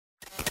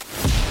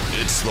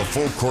It's the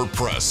Full Court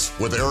Press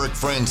with Eric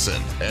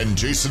Franson and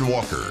Jason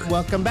Walker.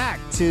 Welcome back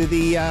to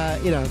the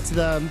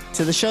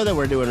to the show that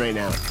we're doing right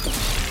now.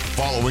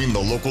 Following the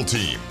local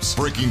teams,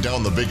 breaking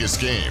down the biggest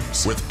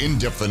games with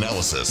in-depth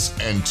analysis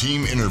and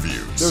team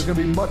interviews. There's going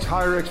to be much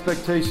higher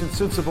expectations,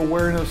 sense of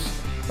awareness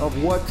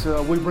of what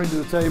we bring to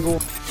the table.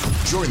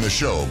 Join the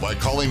show by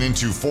calling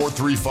into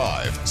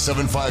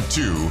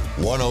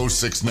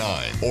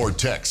 435-752-1069 or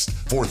text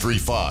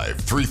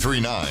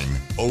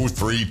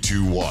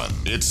 435-339-0321.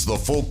 It's the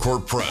Full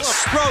Court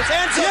Press. Throws,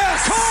 ends it,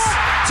 yes!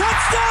 Caught!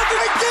 Touchdown,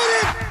 they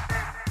did it!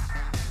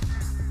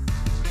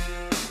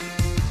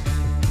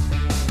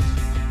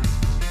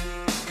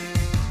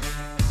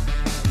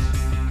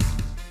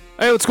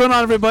 Hey, what's going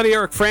on, everybody?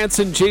 Eric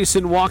Franson,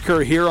 Jason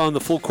Walker here on the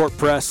Full Court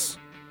Press.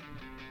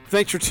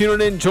 Thanks for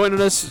tuning in,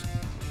 joining us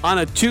on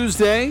a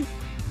Tuesday.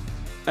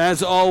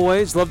 As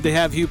always, love to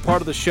have you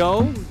part of the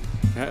show.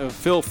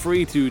 Feel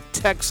free to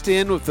text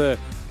in with a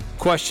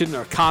question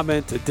or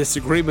comment, a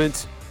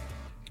disagreement,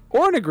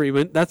 or an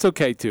agreement. That's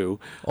okay, too.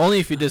 Only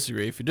if you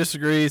disagree. If you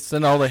disagree,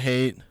 send all the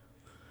hate,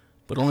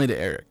 but only to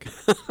Eric.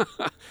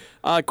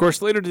 Of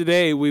course, later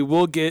today, we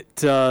will get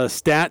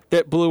Stat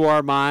That Blew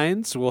Our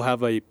Minds. We'll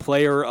have a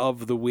Player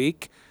of the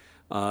Week.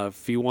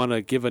 If you want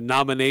to give a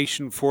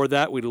nomination for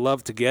that, we'd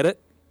love to get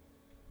it.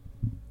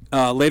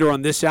 Later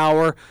on this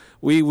hour,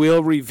 we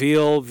will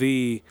reveal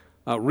the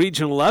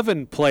Region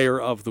 11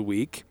 Player of the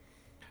Week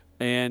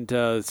and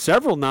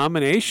several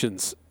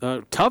nominations,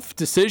 tough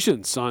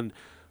decisions on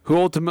who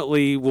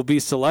ultimately will be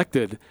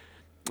selected.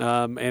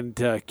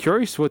 And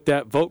curious what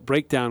that vote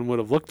breakdown would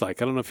have looked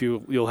like. I don't know if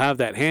you'll have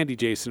that handy,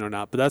 Jason, or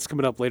not, but that's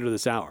coming up later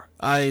this hour.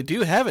 I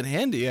do have it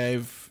handy.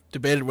 I've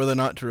debated whether or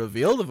not to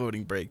reveal the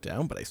voting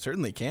breakdown, but I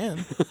certainly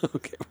can.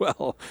 Okay,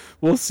 well,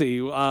 we'll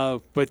see.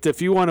 But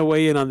if you want to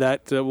weigh in on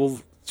that,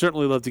 we'll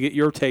certainly love to get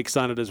your takes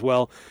on it as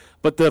well.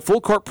 But the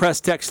Full Court Press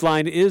text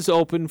line is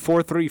open,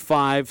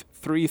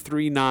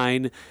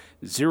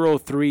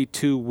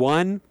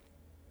 435-339-0321.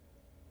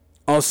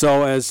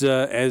 Also,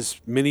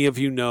 as many of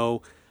you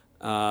know,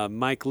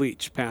 Mike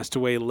Leach passed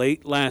away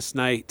late last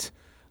night.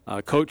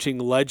 Coaching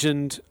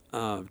legend,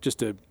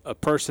 just a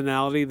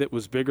personality that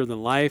was bigger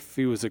than life.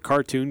 He was a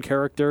cartoon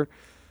character.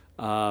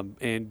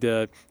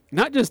 And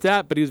not just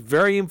that, but he was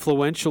very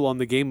influential on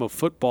the game of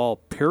football,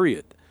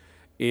 period,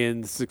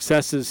 in the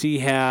successes he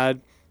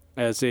had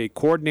as a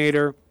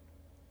coordinator,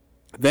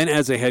 then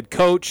as a head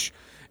coach.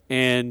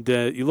 And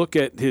you look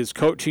at his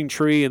coaching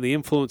tree and the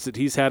influence that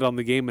he's had on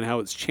the game and how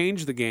it's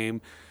changed the game,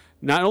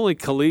 not only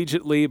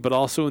collegiately, but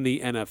also in the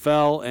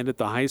NFL and at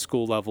the high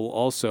school level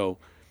also.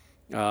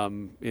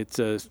 It's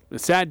a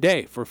sad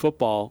day for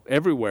football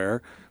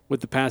everywhere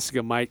with the passing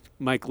of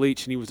Mike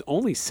Leach, and he was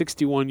only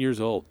 61 years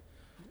old.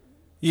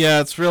 Yeah,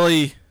 it's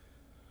really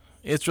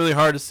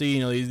hard to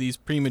see, these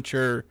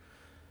premature,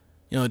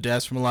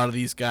 deaths from a lot of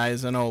these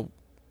guys. I know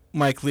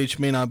Mike Leach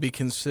may not be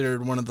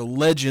considered one of the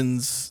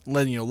legends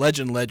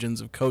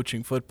of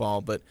coaching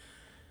football, but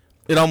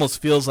it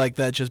almost feels like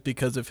that just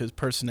because of his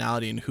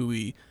personality and who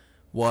he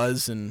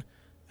was and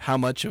how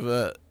much of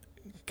a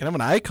kind of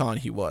an icon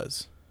he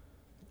was.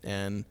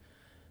 And,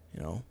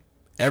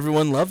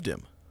 everyone loved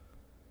him.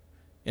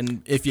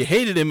 And if you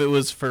hated him, it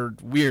was for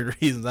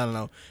weird reasons. I don't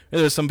know.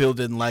 There's some people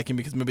didn't like him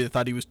because maybe they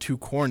thought he was too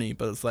corny,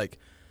 but it's like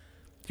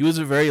he was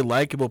a very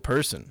likable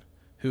person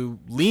who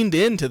leaned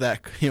into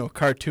that,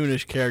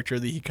 cartoonish character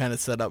that he kind of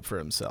set up for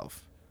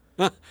himself.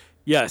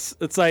 Yes,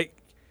 it's like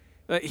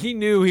he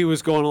knew he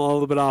was going a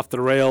little bit off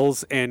the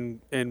rails, and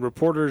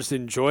reporters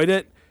enjoyed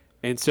it.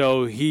 And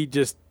so he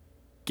just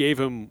gave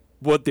him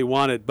what they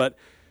wanted. But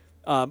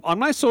on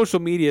my social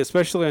media,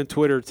 especially on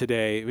Twitter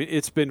today,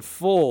 it's been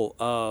full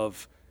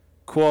of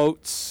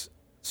quotes,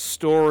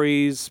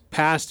 stories,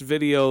 past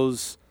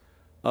videos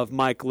of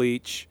Mike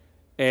Leach.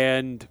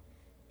 And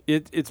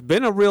it's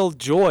been a real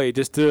joy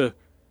just to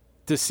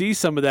see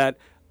some of that.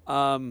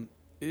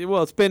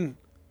 It's been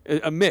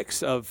a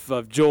mix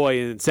of joy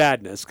and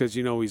sadness because,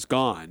 he's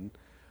gone.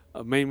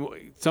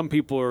 Some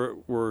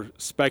people were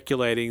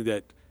speculating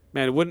that,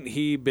 man, wouldn't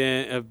he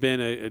have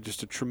been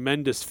just a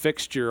tremendous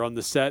fixture on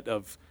the set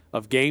of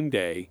Game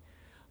Day,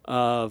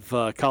 of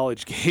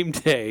College Game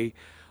Day,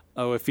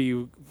 if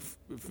he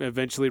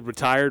eventually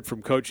retired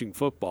from coaching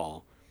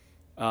football?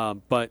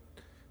 But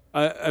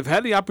I've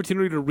had the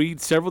opportunity to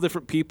read several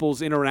different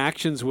people's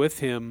interactions with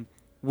him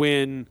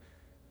when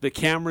the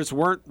cameras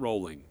weren't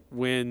rolling,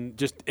 when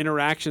just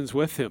interactions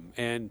with him.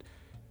 And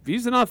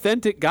he's an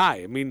authentic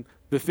guy. I mean,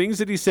 the things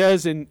that he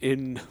says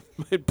in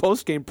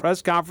post-game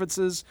press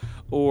conferences,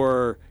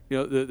 or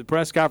the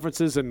press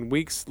conferences and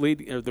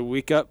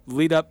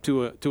lead up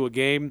to a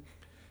game,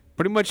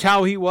 pretty much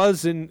how he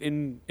was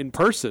in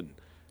person.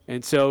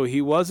 And so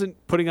he wasn't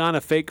putting on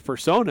a fake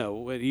persona.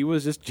 He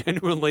was just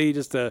genuinely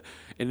just an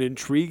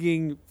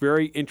intriguing,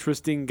 very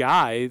interesting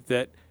guy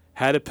that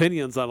had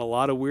opinions on a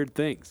lot of weird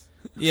things.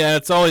 Yeah,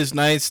 it's always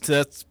nice.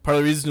 That's part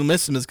of the reason to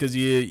miss him is because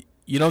you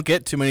don't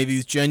get too many of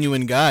these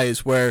genuine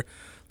guys where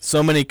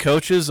so many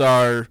coaches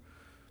are,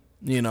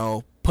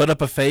 put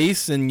up a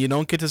face and you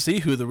don't get to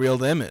see who the real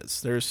them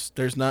is.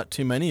 There's not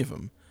too many of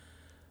them.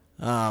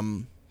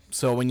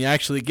 So when you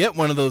actually get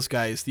one of those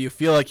guys, do you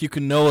feel like you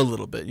can know a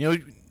little bit?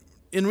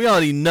 In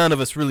reality, none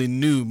of us really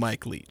knew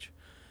Mike Leach,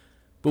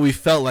 but we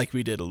felt like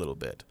we did a little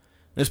bit.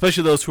 And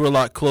especially those who were a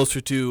lot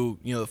closer to,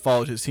 that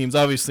followed his teams.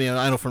 Obviously,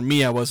 I know for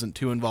me, I wasn't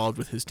too involved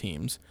with his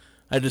teams.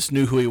 I just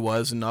knew who he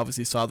was and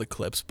obviously saw the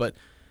clips. But,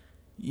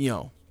 he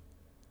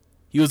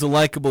was a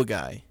likable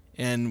guy.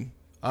 And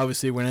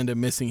obviously, we're going to end up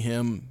missing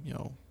him.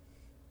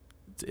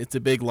 It's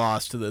a big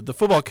loss to the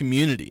football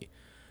community.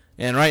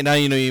 And right now,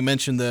 you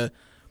mentioned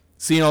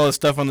seeing all this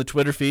stuff on the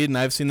Twitter feed, and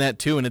I've seen that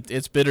too, and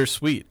it's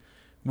bittersweet,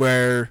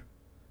 where,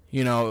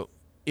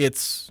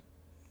 it's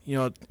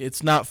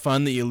not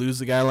fun that you lose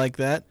a guy like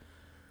that,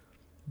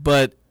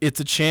 but it's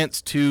a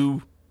chance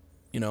to,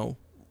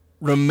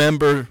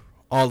 remember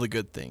all the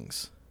good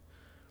things,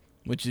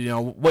 which is,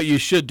 what you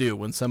should do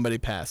when somebody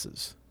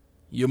passes.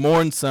 You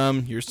mourn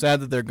some, you're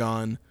sad that they're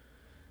gone,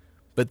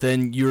 but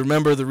then you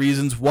remember the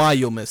reasons why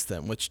you'll miss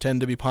them, which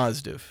tend to be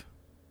positive.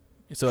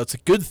 So it's a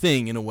good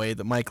thing in a way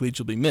that Mike Leach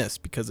will be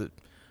missed because it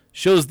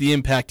shows the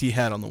impact he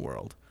had on the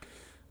world.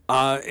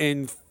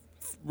 And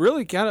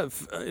really kind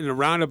of in a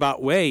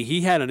roundabout way,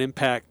 he had an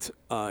impact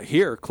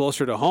here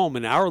closer to home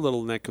in our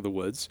little neck of the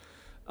woods.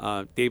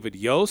 David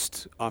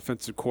Yost,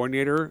 offensive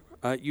coordinator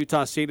at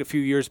Utah State a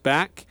few years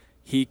back.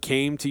 He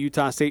came to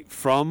Utah State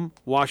from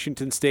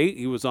Washington State.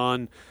 He was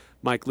on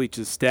Mike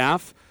Leach's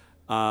staff.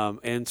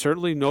 And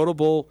certainly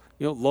notable,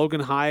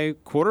 Logan High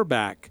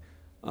quarterback,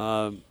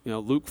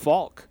 Luke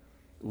Falk,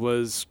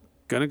 was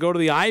going to go to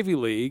the Ivy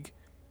League,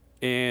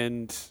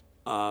 and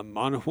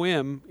on a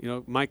whim,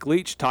 Mike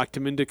Leach talked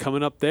him into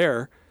coming up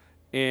there,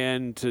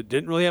 and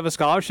didn't really have a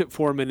scholarship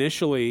for him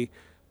initially,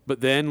 but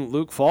then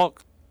Luke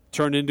Falk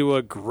turned into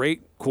a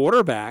great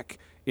quarterback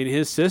in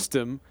his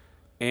system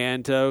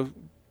and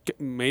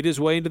made his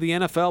way into the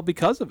NFL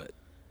because of it.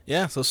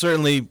 Yeah, so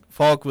certainly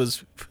Falk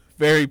was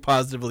very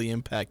positively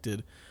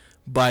impacted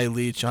by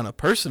Leach on a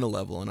personal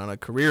level and on a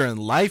career and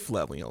life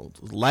level,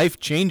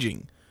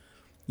 life-changing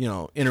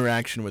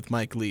interaction with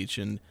Mike Leach.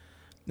 And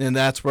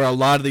that's where a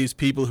lot of these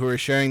people who are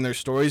sharing their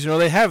stories,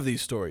 they have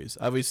these stories.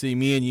 Obviously,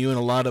 me and you and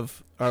a lot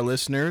of our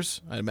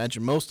listeners, I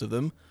imagine most of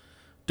them,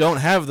 don't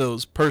have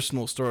those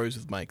personal stories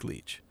with Mike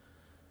Leach.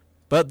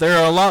 But there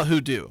are a lot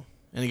who do.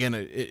 And again,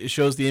 it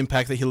shows the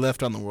impact that he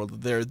left on the world,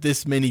 that there are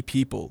this many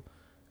people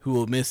who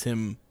will miss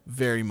him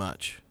very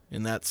much.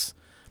 And that's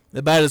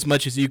about as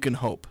much as you can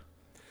hope.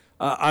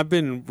 I've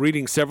been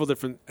reading several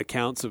different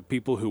accounts of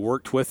people who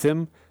worked with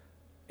him,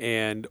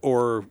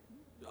 so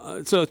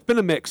it's been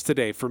a mix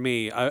today for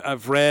me.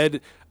 I've read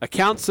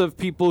accounts of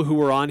people who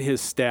were on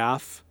his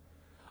staff,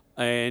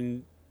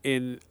 and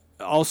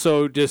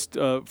also just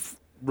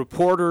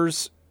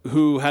reporters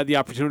who had the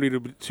opportunity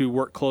to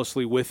work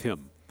closely with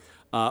him,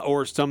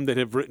 or some that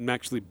have written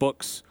actually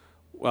books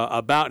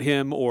about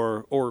him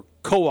or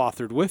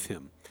co-authored with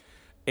him.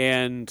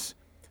 And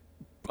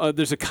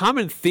there's a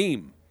common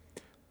theme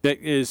that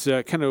is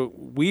kind of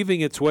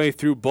weaving its way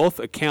through both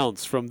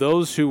accounts, from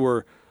those who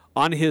were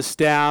on his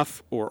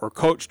staff or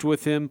coached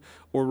with him,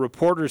 or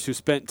reporters who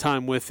spent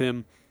time with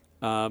him,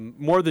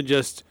 more than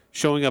just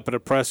showing up at a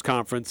press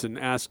conference and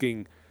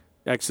asking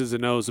X's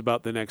and O's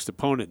about the next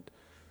opponent,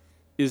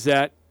 is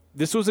that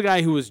this was a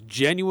guy who was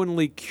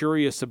genuinely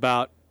curious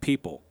about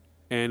people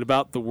and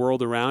about the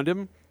world around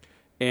him,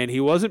 and he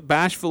wasn't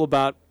bashful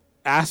about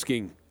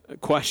asking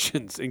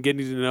questions and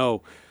getting to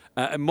know.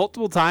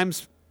 Multiple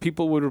times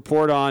people would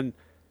report on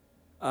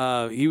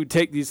he would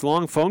take these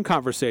long phone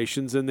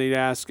conversations, and they'd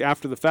ask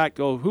after the fact,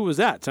 "Oh, who was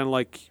that?" Sounded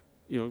like,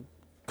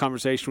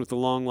 conversation with a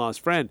long-lost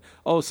friend.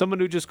 "Oh, someone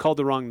who just called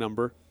the wrong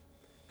number.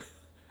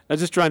 I was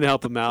just trying to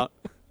help him out."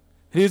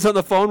 He was on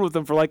the phone with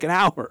them for like an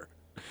hour.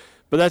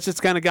 But that's just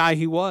the kind of guy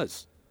he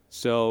was.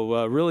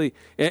 So really,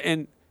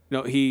 and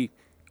he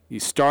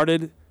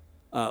started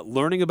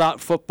learning about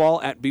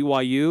football at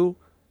BYU,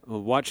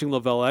 watching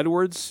Lavelle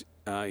Edwards.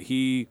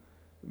 He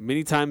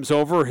many times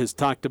over has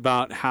talked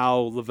about how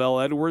Lavelle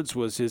Edwards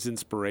was his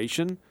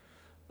inspiration,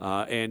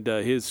 and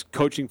his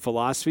coaching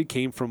philosophy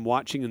came from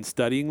watching and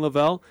studying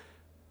Lavelle.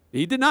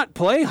 He did not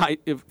play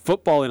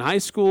football in high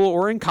school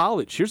or in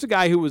college. Here's a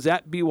guy who was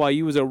at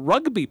BYU as a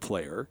rugby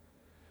player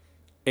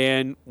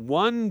and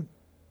won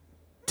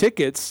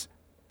tickets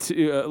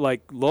to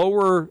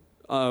lower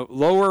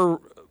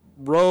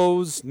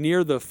rows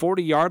near the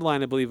 40-yard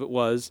line, I believe it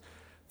was,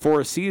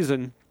 for a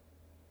season,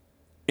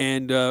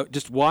 and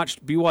just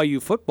watched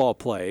BYU football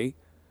play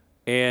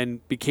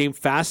and became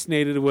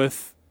fascinated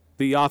with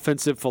the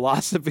offensive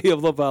philosophy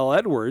of Lavelle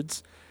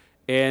Edwards,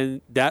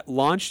 and that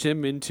launched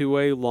him into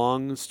a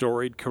long,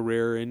 storied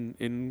career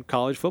in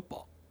college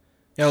football.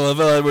 Yeah,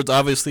 Lavelle Edwards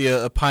obviously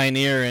a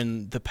pioneer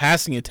in the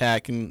passing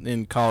attack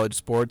in college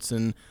sports,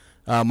 and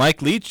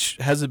Mike Leach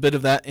has a bit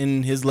of that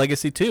in his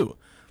legacy too,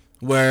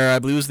 where I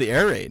believe it was the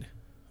air raid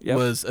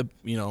was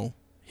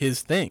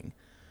his thing,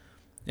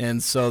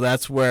 and so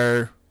that's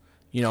where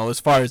as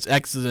far as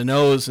X's and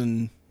O's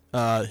and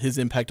his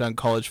impact on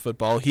college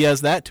football, he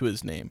has that to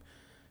his name,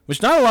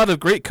 which not a lot of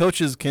great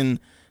coaches can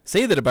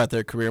say that about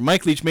their career.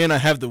 Mike Leach may not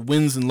have the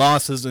wins and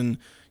losses and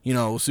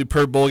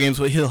superb bowl games.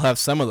 Well, he'll have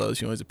some of those.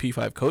 He's a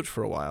P5 coach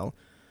for a while.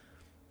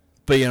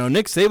 But,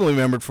 Nick Saban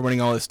remembered for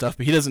winning all this stuff,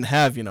 but he doesn't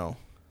have,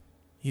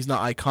 he's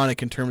not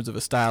iconic in terms of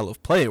a style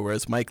of play,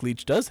 whereas Mike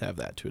Leach does have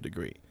that to a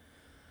degree.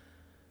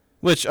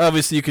 Which,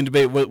 obviously, you can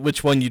debate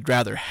which one you'd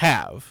rather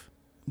have.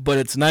 But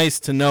it's nice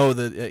to know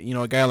that,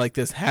 a guy like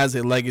this has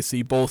a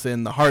legacy both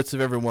in the hearts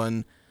of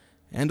everyone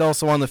and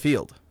also on the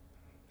field.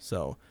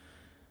 So,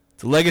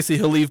 it's a legacy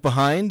he'll leave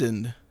behind,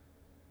 and,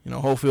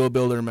 hopefully we'll be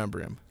able to remember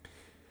him.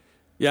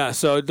 Yeah,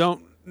 so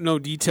don't know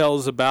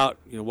details about,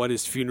 what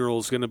his funeral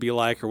is going to be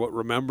like or what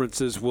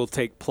remembrances will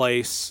take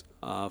place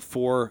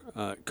for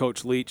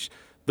Coach Leach.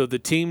 Though the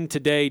team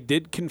today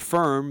did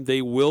confirm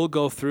they will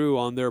go through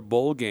on their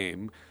bowl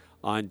game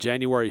on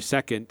January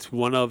 2nd,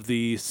 one of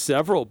the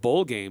several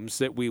bowl games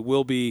that we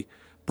will be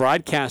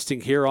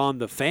broadcasting here on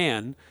The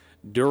Fan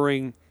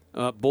during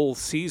bowl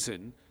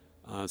season,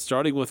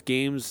 starting with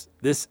games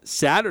this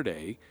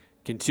Saturday,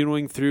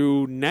 continuing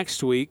through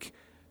next week,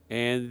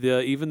 and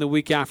even the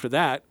week after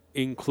that,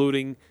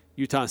 including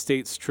Utah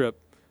State's trip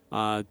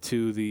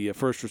to the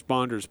First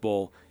Responders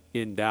Bowl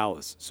in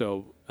Dallas.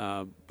 So,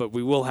 but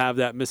we will have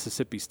that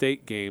Mississippi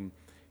State game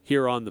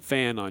here on The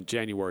Fan on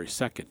January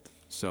 2nd.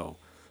 So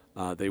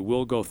they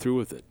will go through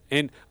with it.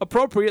 And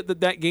appropriate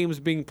that game is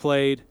being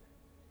played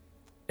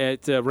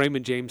at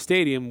Raymond James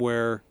Stadium,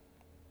 where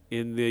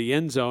in the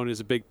end zone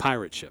is a big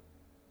pirate ship.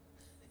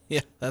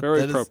 Yeah,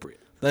 very appropriate.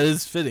 That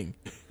is fitting.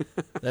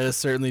 That is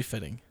certainly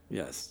fitting.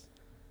 Yes.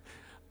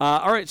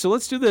 All right, so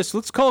let's do this.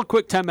 Let's call a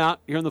quick timeout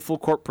here on the Full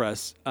Court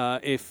Press.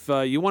 If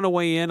you want to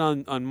weigh in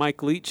on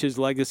Mike Leach, his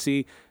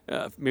legacy,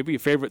 maybe a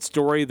favorite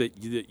story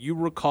that you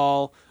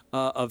recall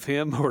of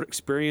him or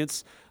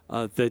experience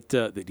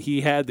that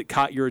he had that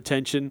caught your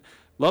attention,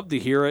 love to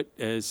hear it,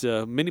 as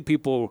many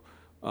people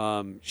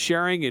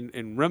sharing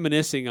and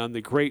reminiscing on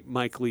the great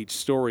Mike Leach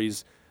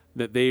stories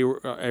that they were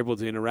able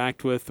to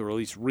interact with or at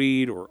least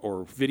read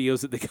or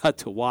videos that they got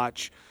to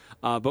watch.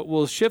 But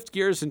we'll shift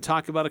gears and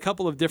talk about a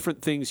couple of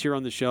different things here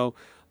on the show.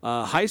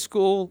 High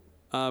school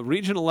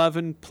Region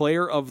 11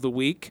 Player of the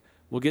Week.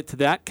 We'll get to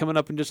that coming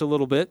up in just a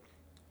little bit.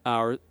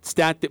 Our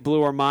stat that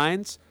blew our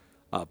minds,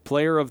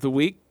 Player of the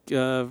Week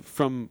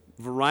from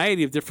a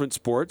variety of different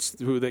sports,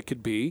 who that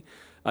could be.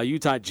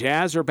 Utah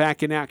Jazz are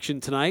back in action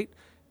tonight,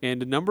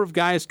 and a number of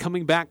guys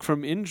coming back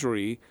from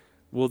injury.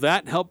 Will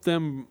that help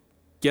them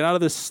get out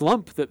of the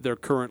slump that they're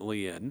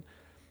currently in?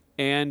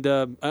 And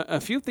a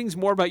few things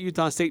more about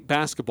Utah State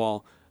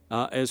basketball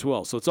as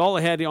well. So it's all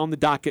ahead on the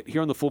docket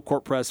here on the Full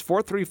Court Press,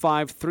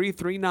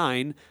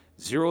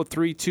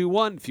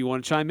 435-339-0321 if you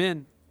want to chime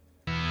in.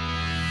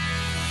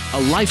 A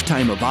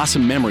lifetime of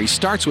awesome memories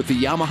starts with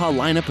the Yamaha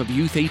lineup of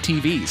youth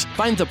ATVs.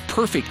 Find the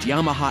perfect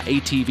Yamaha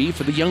ATV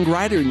for the young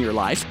rider in your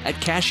life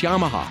at Cash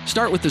Yamaha.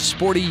 Start with the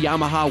sporty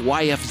Yamaha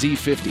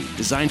YFZ50,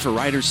 designed for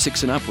riders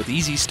 6 and up with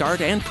easy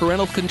start and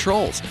parental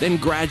controls. Then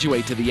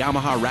graduate to the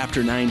Yamaha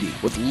Raptor 90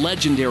 with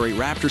legendary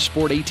Raptor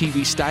Sport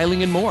ATV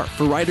styling and more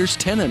for riders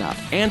 10 and up.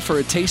 And for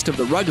a taste of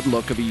the rugged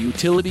look of a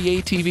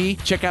utility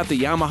ATV, check out the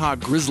Yamaha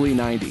Grizzly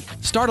 90.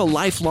 Start a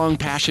lifelong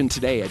passion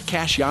today at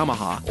Cash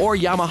Yamaha or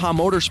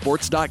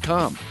YamahaMotorsports.com.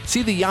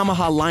 See the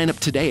Yamaha lineup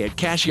today at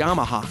Cash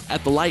Yamaha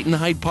at the Light in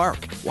Hyde Park.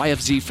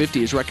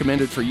 YFZ50 is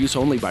recommended for use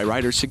only by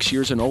riders 6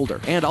 years and older,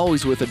 and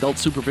always with adult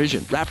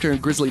supervision. Raptor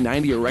and Grizzly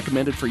 90 are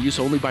recommended for use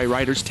only by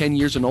riders 10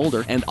 years and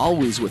older, and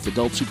always with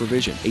adult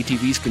supervision.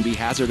 ATVs can be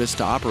hazardous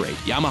to operate.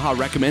 Yamaha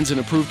recommends an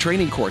approved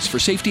training course. For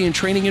safety and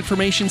training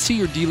information, see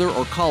your dealer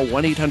or call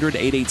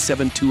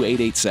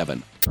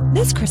 1-800-887-2887.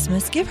 This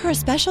Christmas, give her a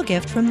special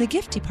gift from the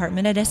gift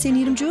department at S.C.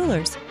 Needham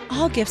Jewelers.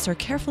 All gifts are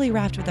carefully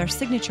wrapped with our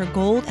signature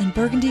gold and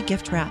burgundy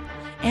gift wrap,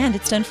 and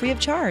it's done free of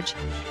charge.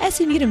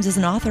 S.C. Needham's is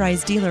an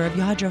authorized dealer of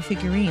Yadro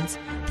figurines.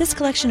 This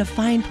collection of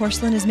fine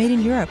porcelain is made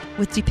in Europe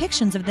with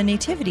depictions of the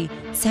Nativity,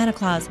 Santa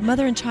Claus,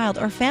 Mother and Child,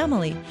 or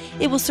family.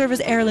 It will serve as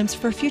heirlooms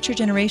for future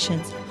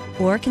generations.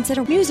 Or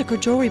consider music or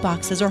jewelry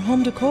boxes or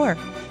home decor.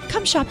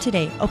 Come shop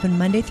today, open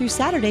Monday through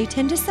Saturday,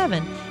 10 to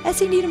 7.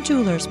 S.C. Needham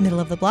Jewelers,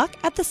 middle of the block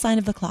at the sign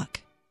of the clock.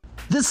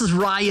 This is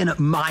Ryan at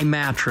My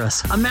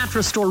Mattress. A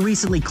mattress store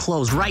recently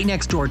closed right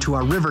next door to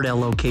our Riverdale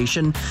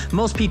location.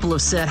 Most people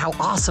have said how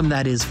awesome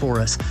that is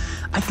for us.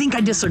 I think I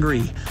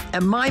disagree.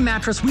 At My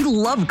Mattress, we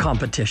love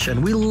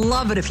competition. We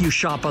love it if you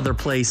shop other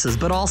places,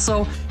 but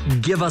also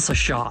give us a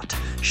shot.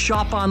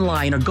 Shop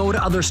online or go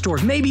to other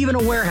stores, maybe even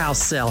a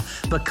warehouse sale,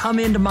 but come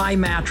into My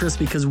Mattress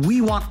because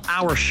we want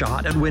our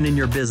shot at winning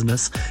your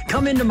business.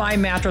 Come into My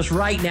Mattress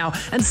right now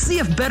and see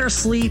if better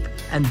sleep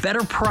and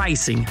better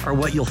pricing are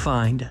what you'll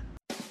find.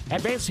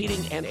 Advanced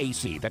Heating and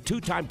AC, the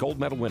 2-time gold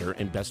medal winner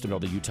in Best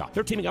of Utah.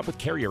 They're teaming up with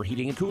Carrier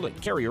Heating and Cooling.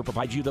 Carrier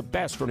provides you the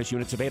best furnace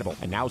units available,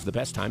 and now's the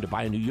best time to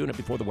buy a new unit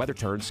before the weather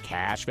turns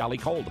Cache Valley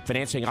cold.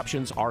 Financing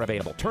options are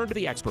available. Turn to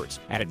the experts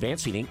at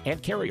Advanced Heating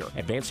and Carrier.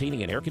 Advanced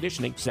Heating and Air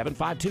Conditioning,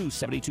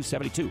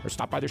 752-7272, or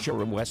stop by their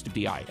showroom west of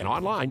DI and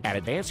online at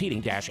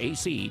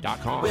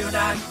advancedheating-ac.com. We're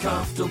not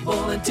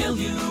comfortable until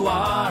you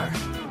are.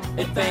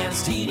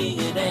 Advanced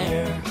Heating and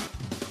Air.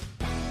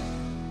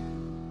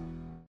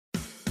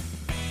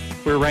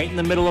 We're right in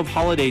the middle of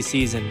holiday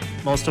season.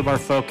 Most of our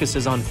focus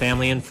is on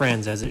family and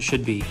friends, as it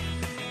should be.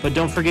 But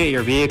don't forget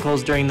your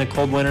vehicles during the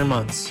cold winter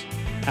months.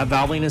 At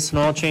Valvoline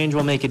Oil Change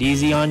will make it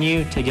easy on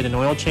you to get an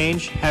oil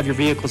change, have your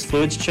vehicle's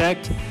fluids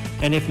checked,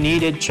 and if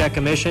needed, check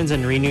emissions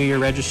and renew your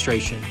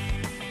registration.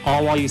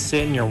 All while you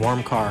sit in your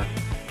warm car.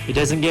 It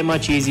doesn't get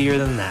much easier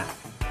than that.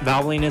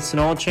 Valvoline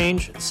Instant Oil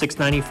Change,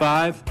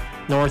 695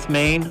 North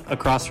Main,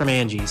 across from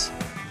Angie's.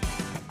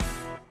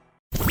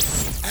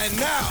 And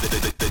now,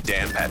 the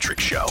Dan Patrick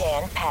Show.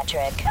 Dan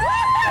Patrick.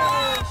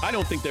 I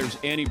don't think there's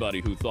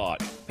anybody who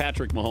thought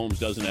Patrick Mahomes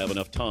doesn't have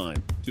enough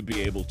time to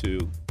be able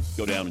to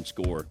go down and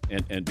score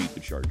and beat the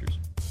Chargers.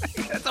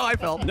 That's how I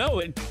felt.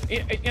 No, and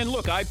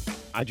look, I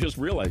just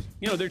realized,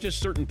 there's just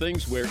certain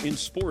things where in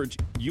sports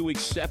you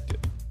accept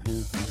it.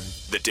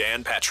 The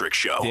Dan Patrick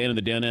Show. Dan and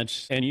the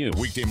Danettes and you.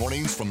 Weekday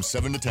mornings from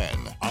 7 to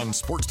 10 on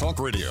Sports Talk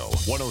Radio,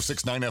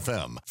 106.9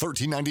 FM,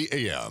 1390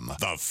 AM.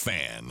 The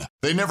Fan.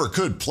 They never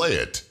could play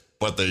it,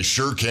 but they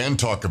sure can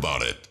talk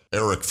about it.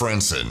 Eric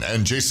Franson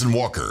and Jason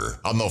Walker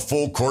on the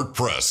Full Court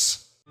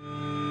Press.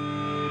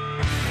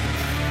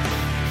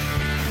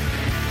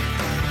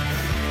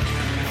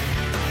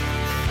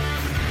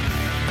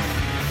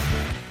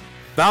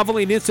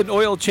 Valvoline Instant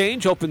Oil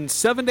Change open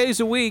 7 days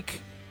a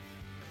week.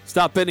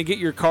 Stop in and get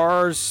your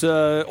car's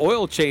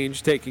oil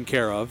change taken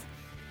care of.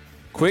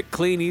 Quick,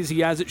 clean,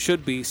 easy as it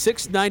should be.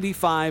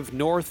 695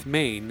 North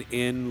Main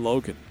in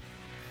Logan.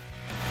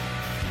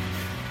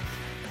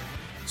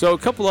 So a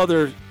couple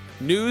other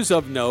news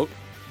of note.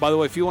 By the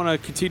way, if you want to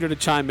continue to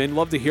chime in,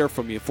 love to hear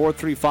from you.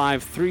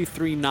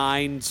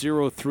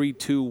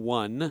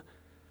 435-339-0321.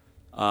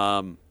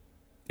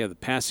 The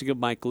passing of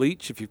Mike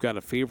Leach. If you've got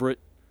a favorite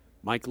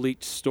Mike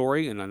Leach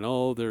story, and I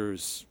know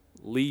there's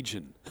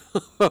legion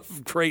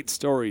of great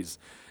stories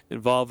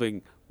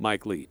involving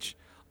Mike Leach.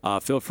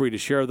 Feel free to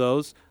share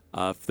those.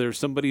 If there's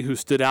somebody who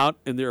stood out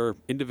in their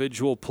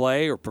individual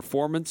play or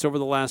performance over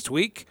the last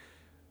week,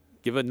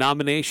 give a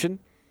nomination,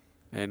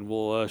 and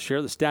we'll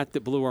share the stat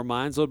that blew our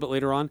minds a little bit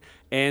later on.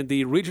 And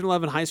the Region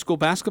 11 High School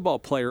Basketball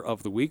Player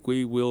of the Week,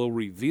 we will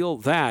reveal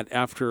that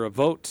after a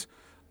vote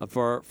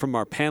from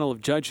our panel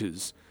of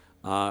judges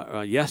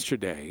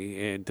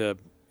yesterday, and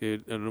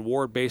an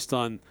award based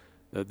on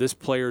this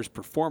player's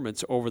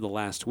performance over the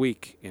last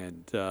week.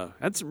 And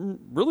had some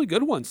really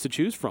good ones to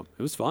choose from.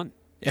 It was fun.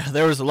 Yeah,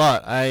 there was a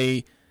lot.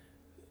 I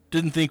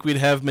didn't think we'd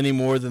have many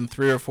more than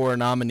 3 or 4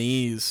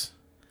 nominees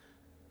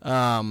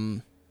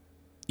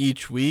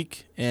each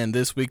week, and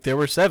this week there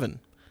were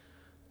 7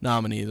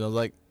 nominees. I was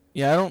like,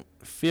 I don't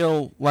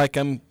feel like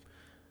I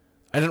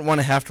didn't want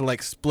to have to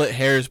split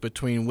hairs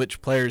between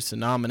which players to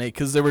nominate,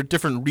 because there were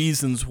different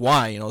reasons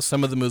why.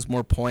 Some of them was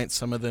more points,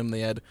 some of them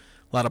they had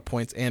a lot of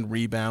points and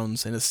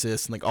rebounds and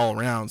assists and all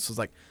around. So it's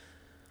like,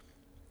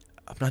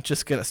 I'm not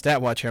just gonna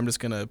stat watch here. I'm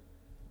just gonna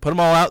put them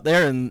all out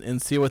there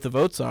and see what the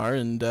votes are.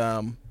 And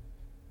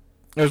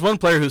there's one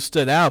player who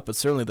stood out, but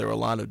certainly there were a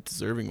lot of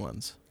deserving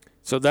ones.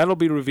 So that'll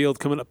be revealed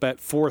coming up at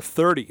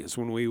 4:30 is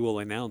when we will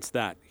announce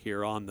that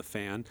here on The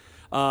Fan.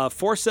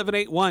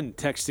 4781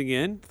 texting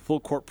in,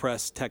 Full Court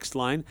Press text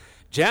line.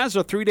 Jazz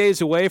are 3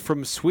 days away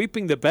from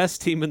sweeping the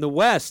best team in the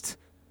West.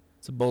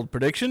 It's a bold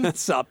prediction.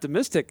 That's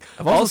optimistic.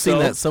 I've also seen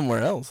that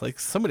somewhere else.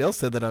 Somebody else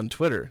said that on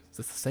Twitter. Is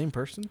this the same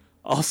person?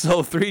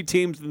 Also, 3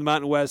 teams in the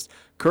Mountain West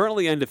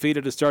currently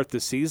undefeated to start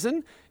the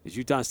season. Is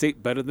Utah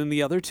State better than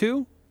the other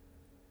 2?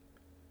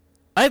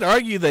 I'd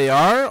argue they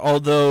are,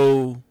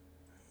 although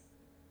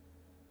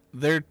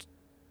they're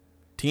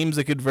teams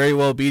that could very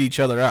well beat each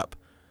other up.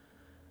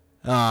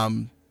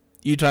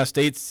 Utah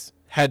State's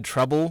had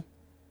trouble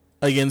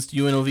against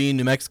UNLV and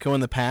New Mexico in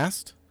the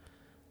past.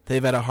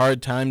 They've had a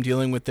hard time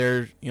dealing with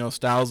their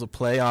styles of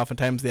play.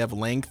 Oftentimes they have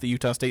length that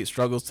Utah State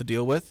struggles to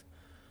deal with.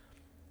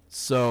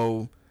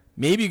 So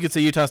maybe you could say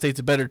Utah State's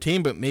a better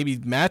team, but maybe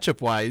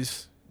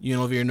matchup-wise,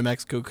 UNLV or New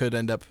Mexico could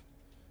end up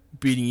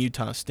beating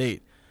Utah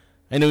State.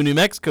 I know New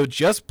Mexico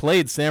just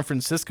played San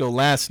Francisco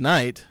last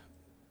night,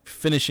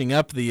 finishing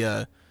up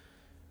the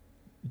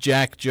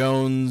Jack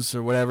Jones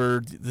or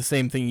whatever, the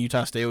same thing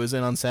Utah State was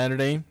in on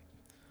Saturday.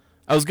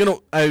 I was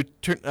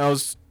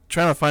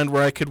trying to find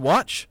where I could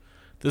watch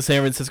the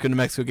San Francisco-New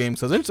Mexico game.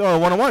 So I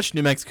want to watch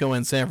New Mexico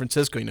and San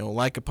Francisco,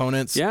 like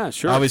opponents. Yeah,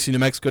 sure. Obviously New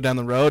Mexico down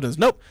the road. And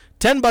nope,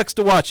 $10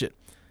 to watch it.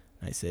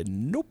 I said,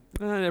 nope.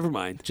 Never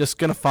mind. Just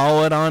going to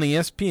follow it on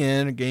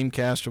ESPN or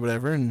Gamecast or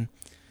whatever. And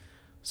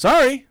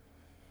sorry,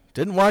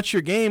 didn't watch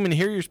your game and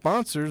hear your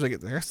sponsors. I guess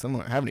they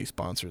don't have any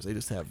sponsors. They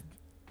just have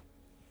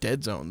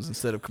dead zones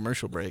instead of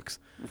commercial breaks.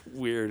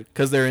 Weird.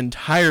 Because their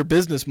entire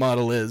business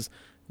model is,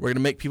 we're going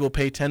to make people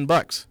pay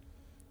 $10.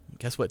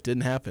 Guess what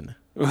didn't happen?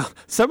 Well,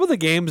 some of the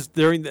games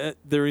during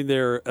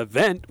their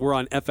event were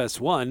on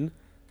FS1,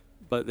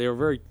 but they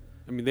were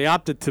they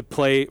opted to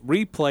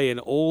replay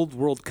an old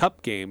World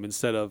Cup game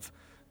instead of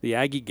the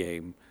Aggie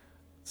game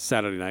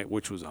Saturday night,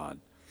 which was odd.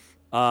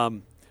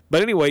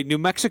 But anyway, New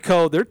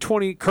Mexico, they're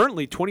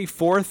currently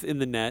 24th in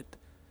the net.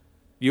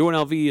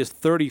 UNLV is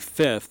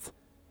 35th.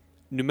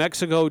 New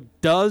Mexico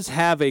does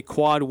have a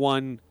quad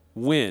 1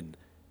 win.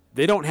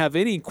 They don't have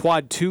any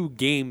quad 2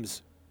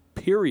 games,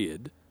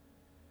 period.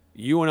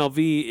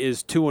 UNLV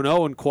is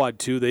 2-0 in Quad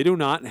 2. They do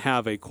not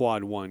have a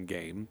Quad 1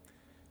 game.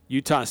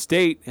 Utah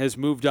State has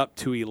moved up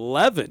to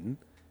 11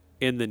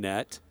 in the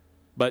net,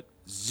 but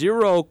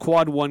 0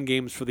 Quad 1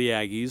 games for the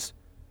Aggies,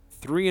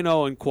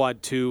 3-0 in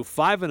Quad 2,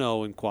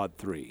 5-0 in Quad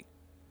 3.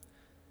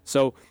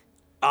 So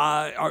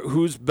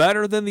who's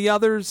better than the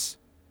others?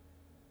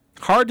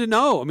 Hard to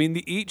know. I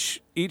mean,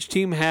 each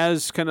team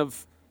has kind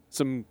of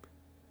some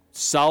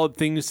solid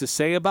things to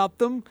say about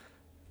them,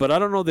 but I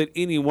don't know that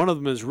any one of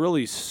them has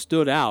really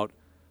stood out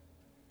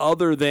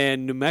other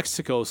than New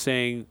Mexico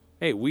saying,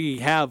 hey, we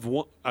have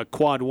a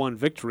Quad 1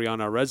 victory on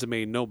our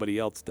resume and nobody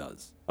else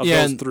does of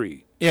those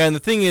three. Yeah, and the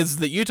thing is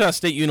that Utah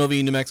State, UNLV,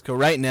 and New Mexico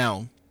right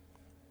now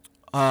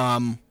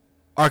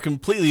are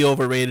completely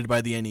overrated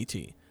by the NET.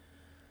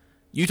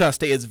 Utah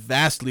State is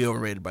vastly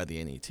overrated by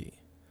the NET,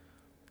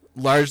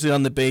 largely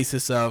on the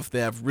basis of they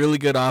have really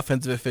good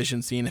offensive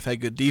efficiency and have had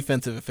good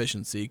defensive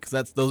efficiency,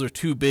 because those are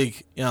two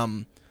big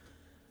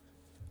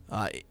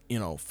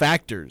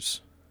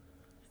factors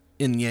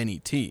in the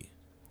NET.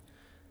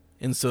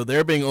 And so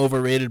they're being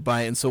overrated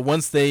by it. And so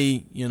once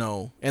they,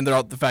 and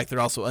the fact they're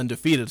also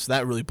undefeated, so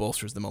that really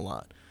bolsters them a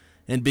lot.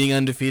 And being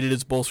undefeated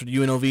has bolstered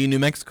UNLV and New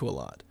Mexico a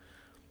lot.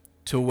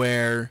 To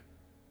where,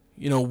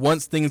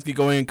 once things get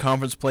going in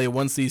conference play,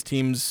 once these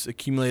teams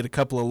accumulate a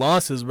couple of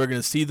losses, we're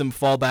going to see them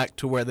fall back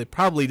to where they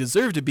probably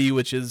deserve to be,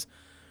 which is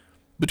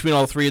between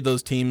all three of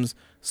those teams,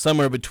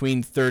 somewhere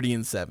between 30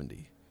 and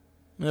 70.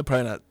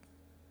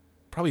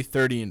 Probably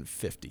 30 and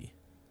 50.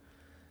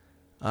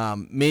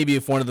 Maybe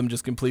if one of them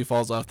just completely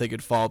falls off, they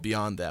could fall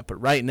beyond that. But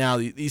right now,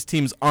 these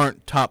teams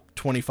aren't top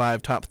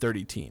 25, top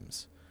 30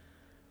 teams.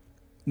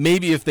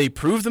 Maybe if they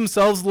prove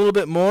themselves a little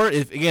bit more,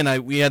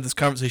 we had this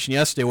conversation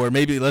yesterday where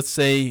maybe, let's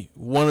say,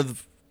 one of the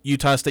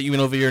Utah State,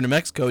 UNLV, or New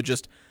Mexico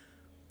just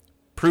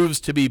proves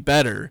to be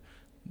better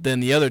than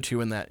the other two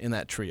in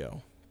that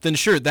trio, then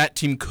sure, that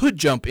team could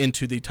jump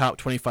into the top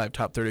 25,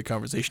 top 30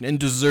 conversation and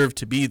deserve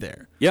to be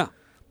there. Yeah.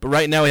 But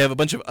right now we have a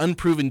bunch of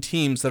unproven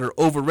teams that are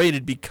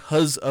overrated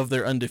because of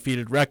their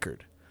undefeated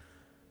record.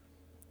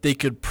 They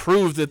could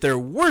prove that they're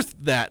worth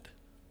that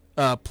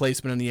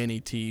placement in the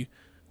NET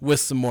with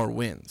some more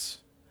wins.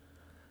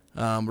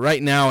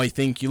 Right now, I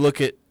think you look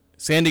at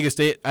San Diego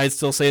State, I'd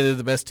still say they're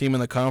the best team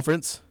in the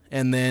conference.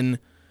 And then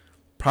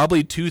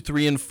probably 2,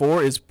 3, and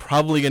 4 is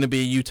probably going to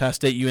be Utah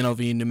State,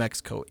 UNLV, and New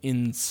Mexico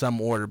in some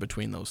order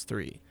between those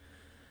three.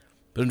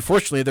 But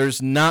unfortunately,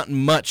 there's not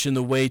much in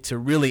the way to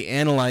really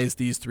analyze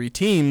these three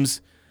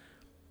teams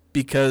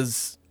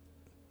because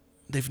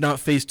they've not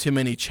faced too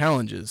many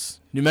challenges.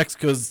 New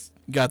Mexico's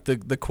got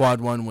the Quad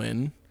 1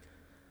 win.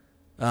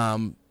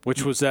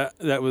 Which was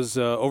that was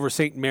over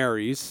St.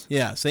 Mary's.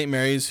 Yeah, St.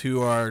 Mary's,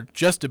 who are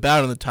just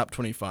about in the top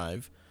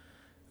 25.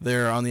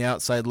 They're on the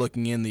outside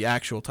looking in the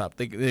actual top.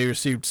 They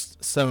received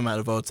some amount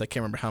of votes. I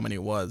can't remember how many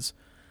it was.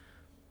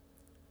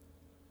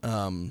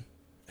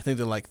 I think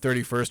they're like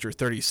 31st or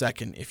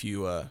 32nd if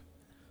you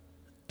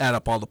add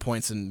up all the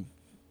points and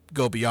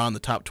go beyond the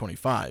top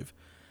 25.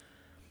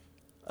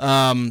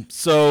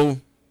 So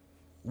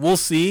we'll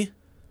see.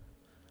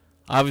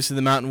 Obviously,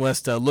 the Mountain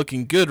West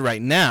looking good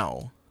right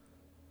now,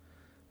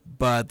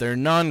 but their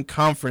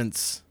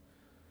non-conference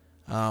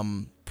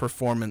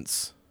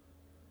performance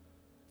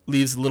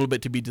leaves a little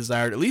bit to be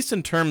desired, at least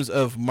in terms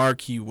of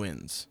marquee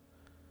wins.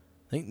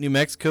 I think New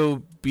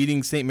Mexico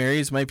beating St.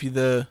 Mary's might be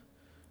that,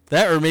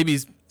 or maybe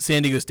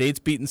San Diego State's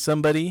beaten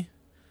somebody.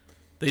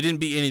 They didn't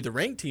beat any of the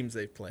ranked teams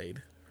they've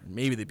played.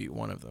 Maybe they beat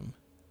one of them.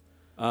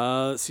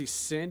 Let's see,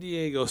 San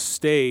Diego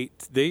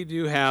State, they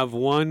do have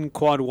one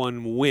Quad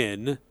 1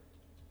 win.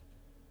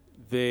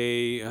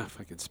 They, if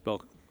I can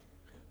spell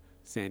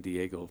San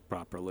Diego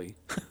properly,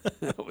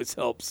 that always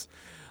helps.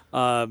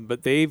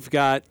 But they've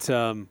got,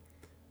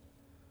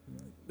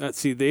 let's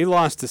see, they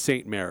lost to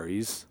St.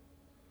 Mary's,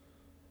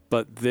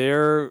 but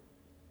they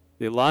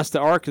lost to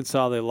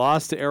Arkansas, they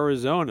lost to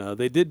Arizona.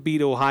 They did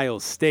beat Ohio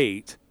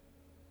State.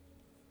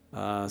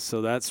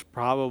 So that's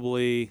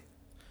probably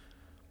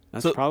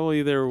their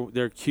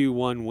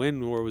Q1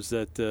 win, or was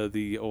that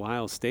the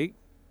Ohio State?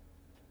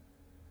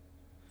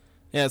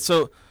 Yeah,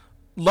 so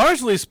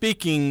largely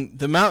speaking,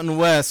 the Mountain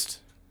West.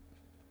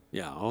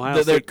 Yeah,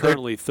 Ohio State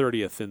currently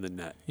 30th in the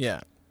net.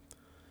 Yeah.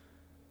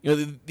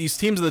 These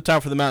teams at the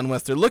top for the Mountain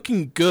West, they're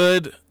looking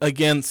good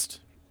against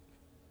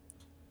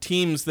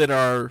teams that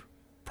are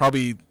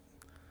probably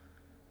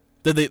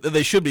that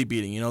they should be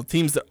beating.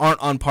 Teams that aren't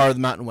on par with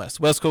the Mountain West.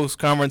 West Coast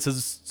Conference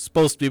is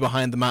supposed to be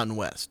behind the Mountain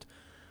West,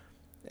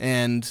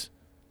 and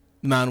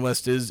the Mountain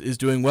West is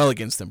doing well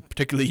against them,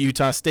 particularly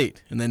Utah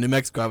State, and then New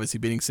Mexico obviously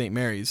beating St.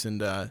 Mary's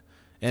and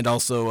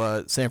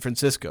also San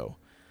Francisco,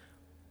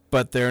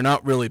 but they're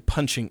not really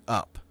punching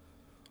up.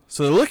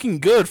 So they're looking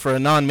good for a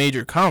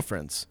non-major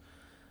conference,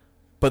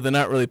 but they're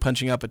not really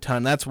punching up a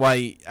ton. That's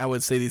why I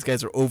would say these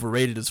guys are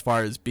overrated as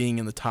far as being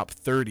in the top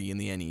 30 in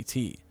the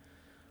NET.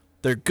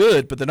 They're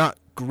good, but they're not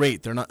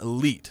great. They're not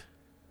elite,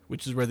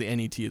 which is where the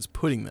NET is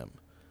putting them.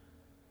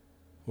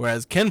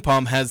 Whereas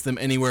KenPom has them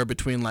anywhere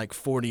between like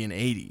 40 and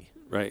 80.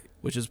 Right.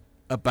 Which is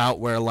about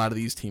where a lot of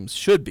these teams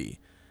should be.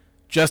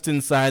 just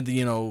inside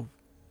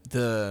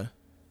the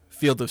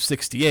field of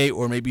 68,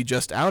 or maybe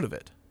just out of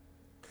it.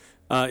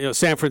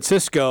 San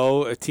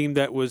Francisco, a team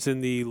that was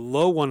in the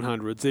low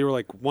 100s, they were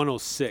like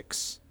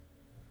 106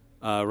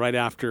 right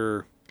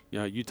after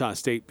Utah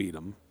State beat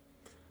them.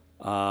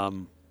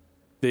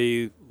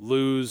 They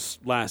lose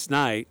last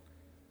night,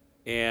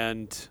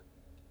 and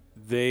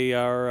they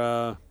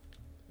are,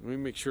 let me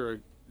make sure I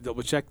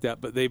double check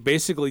that, but they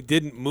basically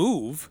didn't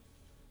move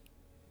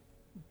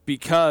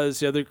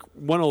because they're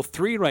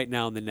 103 right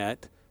now in the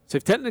net. So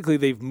technically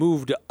they've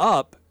moved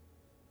up,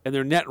 and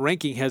their net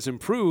ranking has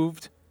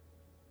improved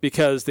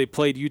because they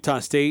played Utah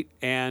State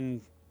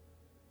and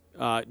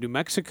New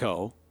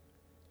Mexico,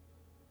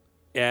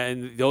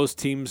 and those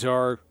teams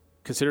are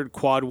considered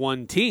quad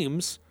one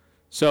teams.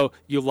 So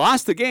you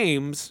lost the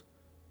games,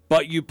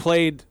 but you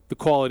played the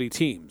quality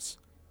teams.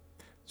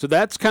 So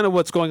that's kind of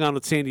what's going on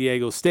with San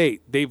Diego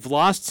State. They've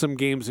lost some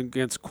games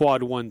against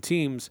quad one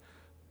teams,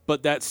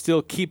 but that's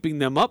still keeping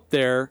them up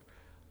there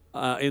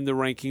in the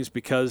rankings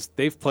because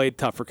they've played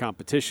tougher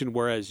competition,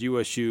 whereas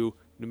USU,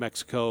 New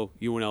Mexico,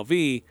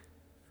 UNLV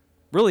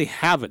really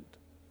haven't.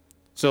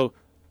 So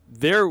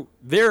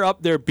they're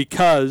up there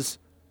because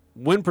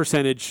win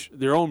percentage,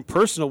 their own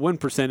personal win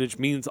percentage,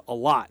 means a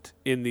lot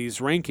in these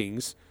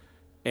rankings,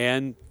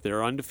 and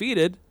they're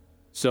undefeated.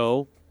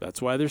 So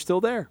that's why they're still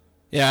there.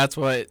 Yeah, that's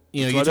why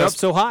Utah, they're up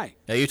so high.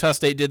 Yeah, Utah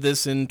State did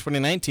this in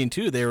 2019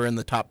 too. They were in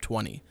the top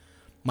 20.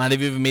 Might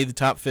have even made the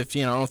top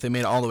 15. I don't know if they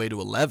made it all the way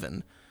to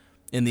 11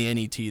 in the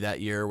NET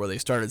that year, where they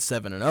started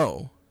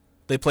 7-0.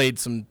 They played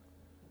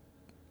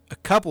a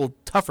couple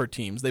tougher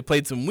teams. They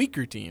played some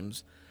weaker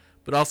teams,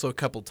 but also a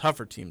couple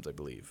tougher teams, I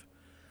believe.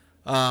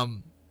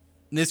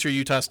 This year,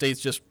 Utah State's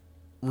just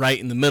right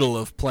in the middle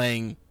of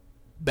playing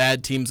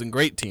bad teams and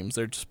great teams.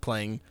 They're just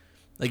playing,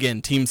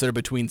 again, teams that are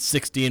between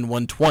 60 and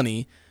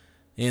 120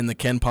 in the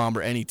Ken Palm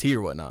or NET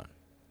or whatnot.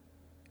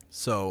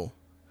 So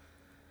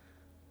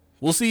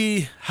we'll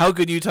see how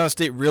good Utah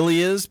State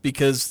really is,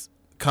 because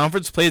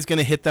conference play is going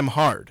to hit them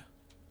hard.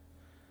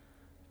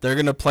 They're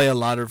going to play a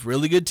lot of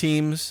really good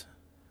teams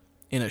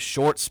in a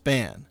short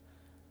span.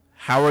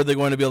 How are they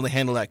going to be able to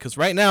handle that? Because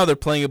right now they're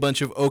playing a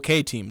bunch of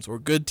okay teams or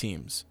good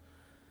teams.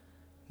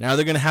 Now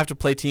they're going to have to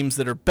play teams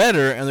that are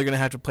better, and they're going to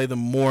have to play them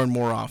more and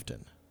more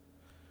often.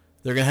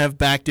 They're going to have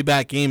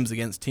back-to-back games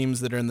against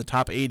teams that are in the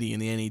top 80 in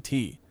the NET.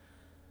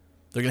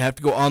 They're going to have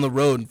to go on the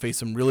road and face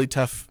some really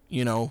tough,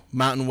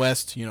 Mountain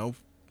West,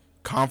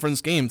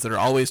 conference games that are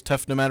always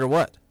tough no matter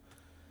what.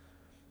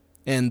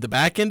 And the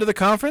back end of the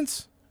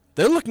conference,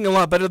 they're looking a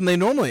lot better than they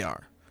normally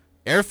are.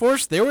 Air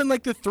Force, they were in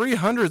like the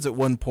 300s at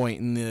one point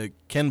in the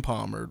Ken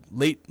Palm, or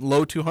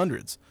low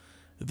 200s.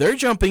 They're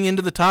jumping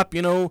into the top,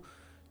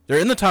 they're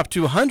in the top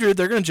 200.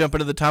 They're going to jump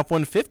into the top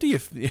 150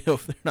 if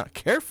they're not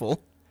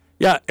careful.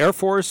 Yeah, Air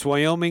Force,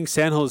 Wyoming,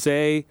 San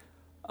Jose,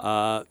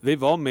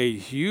 they've all made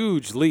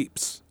huge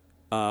leaps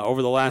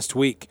over the last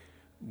week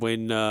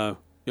when,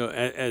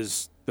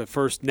 as the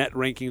first net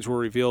rankings were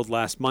revealed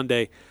last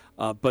Monday.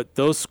 But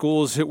those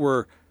schools that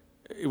were,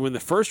 when the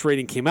first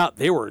rating came out,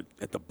 they were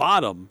at the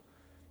bottom,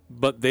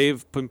 but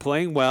they've been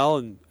playing well.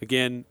 And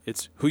again,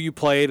 it's who you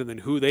played and then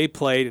who they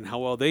played and how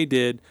well they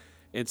did.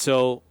 And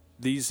so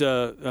these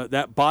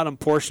that bottom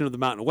portion of the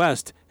Mountain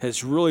West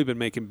has really been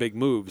making big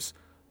moves,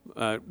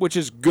 which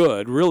is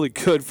good, really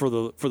good for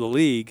the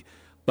league,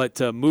 but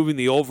moving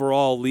the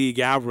overall league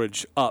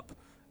average up,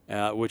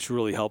 which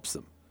really helps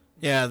them.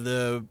 Yeah,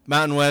 the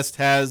Mountain West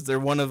they're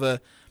one of a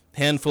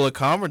handful of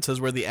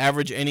conferences where the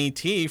average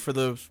NET for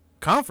the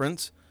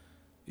conference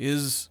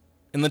is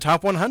in the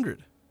top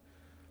 100.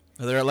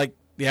 They're at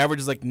the average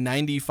is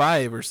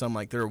 95 or something,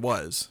 like there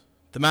was.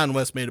 The Mountain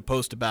West made a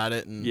post about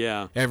it, and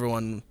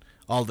everyone,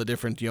 all the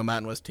different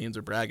Mountain West teams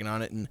are bragging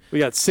on it. And we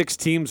got 6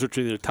 teams which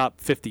are in the top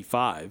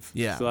 55.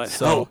 Yeah, so that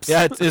helps.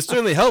 Yeah, it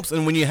certainly helps.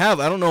 And when you have,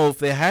 I don't know if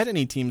they had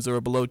any teams that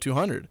were below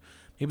 200.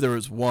 Maybe there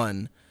was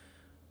one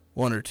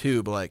or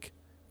two, but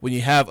when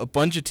you have a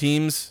bunch of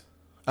teams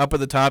up at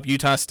the top,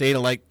 Utah State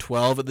at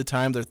 12 at the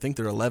time. I think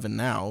they're 11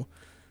 now.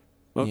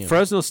 Well,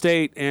 Fresno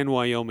State and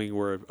Wyoming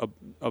were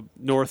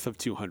north of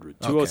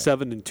 200,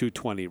 207 and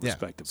 220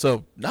 respectively.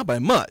 So not by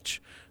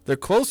much. They're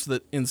close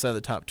to inside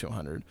the top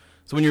 200.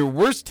 So when your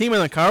worst team in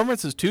the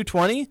conference is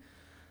 220,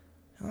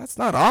 that's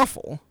not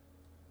awful.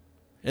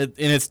 And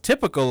it's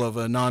typical of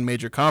a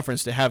non-major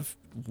conference to have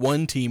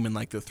one team in the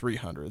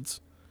 300s.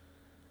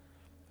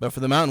 But for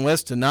the Mountain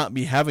West to not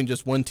be having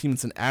just one team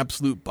that's an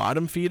absolute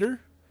bottom feeder,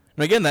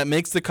 and again, that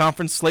makes the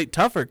conference slate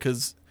tougher,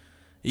 because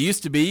it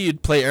used to be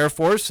you'd play Air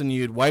Force and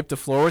you'd wipe the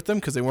floor with them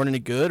because they weren't any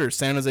good, or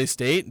San Jose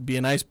State. It'd be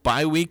a nice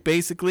bye week,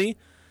 basically.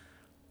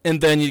 And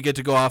then you'd get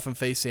to go off and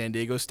face San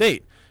Diego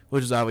State,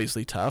 which is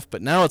obviously tough.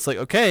 But now it's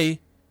okay,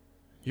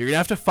 you're going to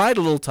have to fight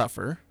a little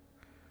tougher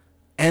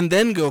and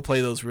then go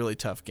play those really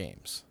tough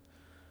games.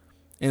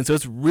 And so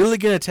it's really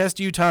going to test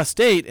Utah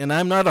State, and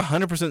I'm not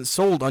 100%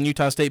 sold on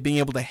Utah State being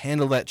able to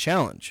handle that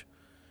challenge.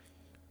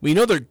 We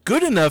know they're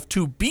good enough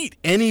to beat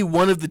any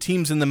one of the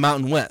teams in the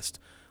Mountain West.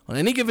 On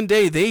any given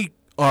day, they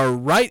are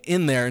right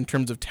in there in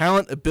terms of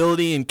talent,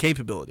 ability, and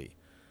capability.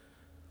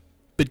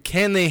 but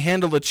can they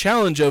handle the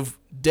challenge of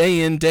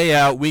day in, day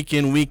out, week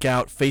in, week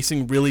out,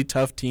 facing really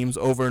tough teams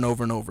over and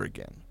over and over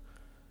again?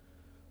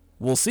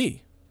 We'll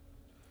see.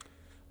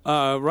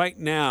 Right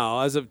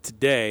now, as of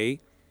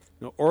today,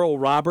 Oral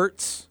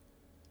Roberts,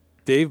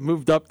 they've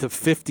moved up to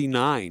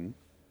 59.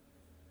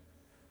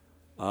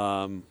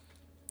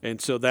 And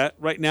so that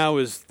right now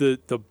is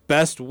the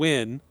best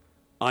win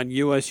on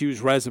USU's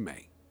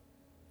resume.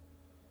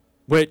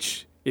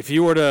 Which, if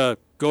you were to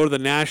go to the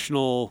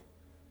national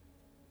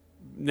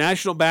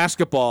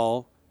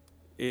basketball,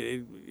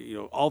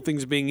 all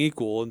things being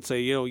equal, and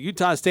say,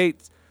 Utah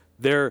State,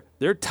 their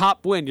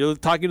top win, you're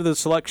talking to the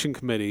selection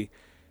committee,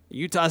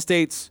 Utah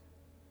State's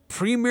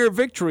premier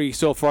victory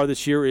so far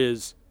this year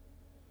is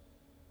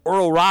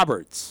Oral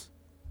Roberts.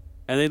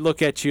 And they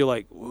look at you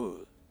like,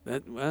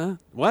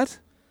 what?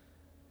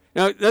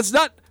 Now, that's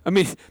not,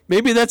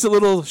 maybe that's a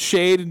little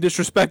shade and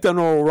disrespect on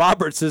Oral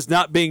Roberts as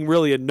not being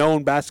really a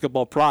known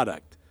basketball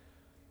product.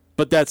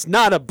 But that's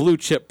not a blue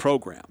chip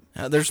program.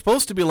 They're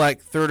supposed to be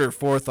like third or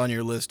fourth on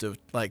your list of,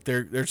 like,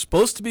 they're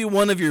supposed to be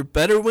one of your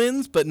better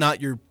wins, but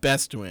not your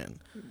best win.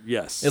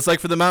 Yes. It's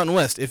like for the Mountain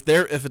West. If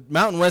a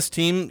Mountain West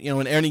team,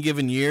 in any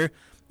given year,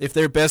 if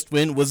their best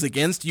win was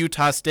against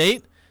Utah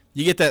State,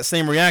 you get that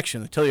same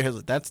reaction. They tell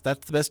you, that's the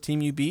best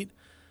team you beat.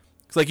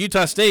 It's like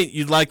Utah State,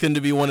 you'd like them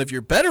to be one of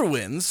your better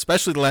wins,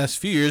 especially the last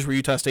few years where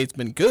Utah State's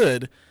been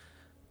good.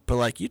 But,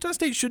 like, Utah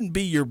State shouldn't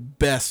be your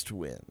best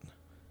win.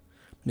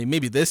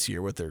 Maybe this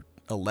year with their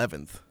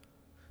 11th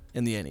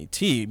in the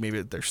NET,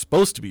 maybe they're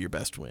supposed to be your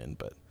best win.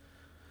 But,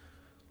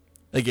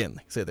 again,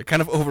 like I say, they're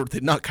kind of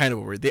overrated. Not kind of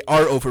overrated. They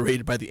are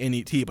overrated by the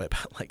NET by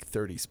about,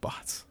 30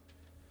 spots.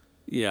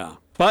 Yeah.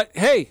 But,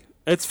 hey,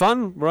 it's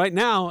fun right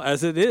now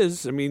as it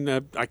is.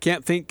 I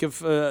can't think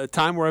of a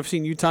time where I've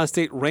seen Utah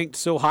State ranked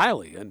so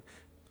highly and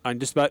on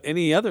just about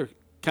any other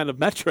kind of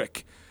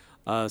metric.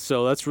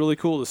 So that's really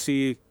cool to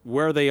see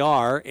where they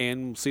are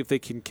and see if they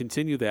can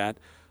continue that.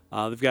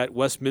 They've got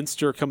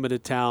Westminster coming to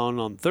town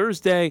on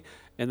Thursday,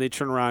 and they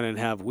turn around and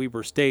have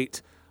Weber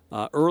State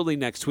early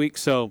next week.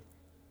 So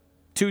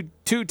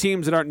two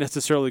teams that aren't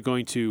necessarily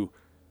going to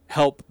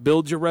help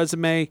build your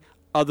resume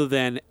other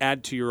than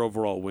add to your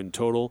overall win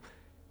total.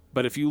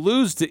 But if you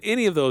lose to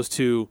any of those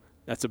two,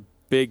 that's a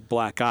big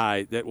black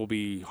eye that will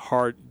be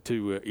hard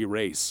to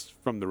erase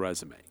from the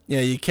resume. Yeah,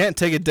 you can't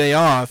take a day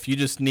off. You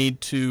just need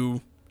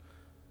to,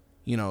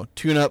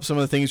 tune up some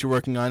of the things you're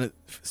working on,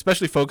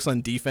 especially focus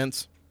on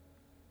defense.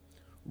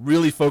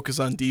 Really focus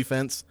on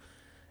defense.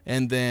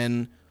 And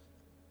then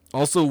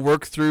also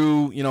work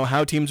through,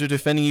 how teams are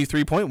defending you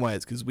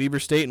three-point-wise. Because Weber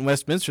State and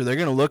Westminster, they're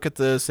going to look at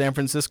the San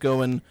Francisco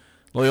and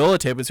Loyola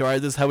tape and say, all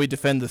right, this is how we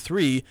defend the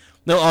three.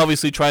 They'll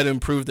obviously try to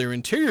improve their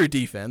interior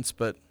defense,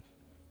 but,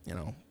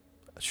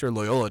 sure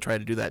Loyola tried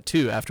to do that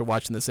too after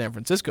watching the San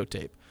Francisco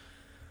tape.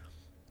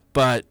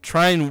 But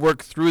try and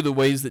work through the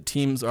ways that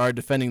teams are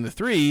defending the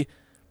three,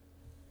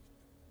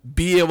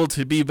 be able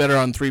to be better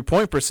on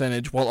three-point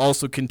percentage while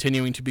also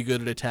continuing to be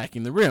good at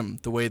attacking the rim,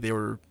 the way they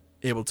were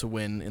able to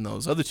win in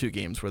those other two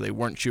games where they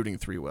weren't shooting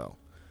three well.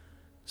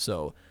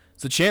 So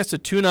it's a chance to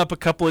tune up a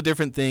couple of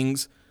different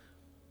things,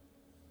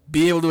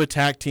 be able to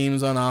attack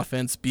teams on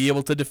offense, be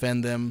able to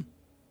defend them,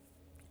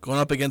 going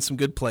up against some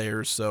good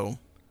players, so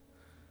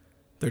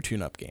they're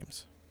tune-up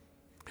games.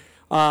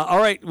 All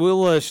right,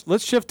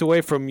 let's shift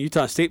away from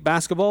Utah State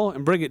basketball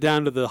and bring it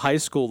down to the high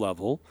school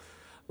level.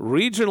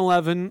 Region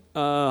 11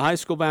 high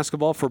school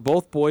basketball for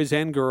both boys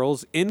and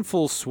girls in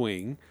full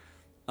swing.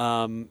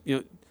 A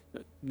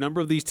number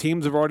of these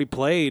teams have already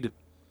played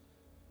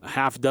a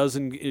half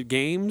dozen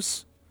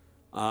games.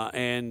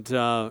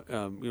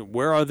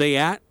 Where are they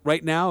at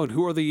right now, and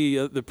who are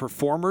the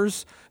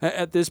performers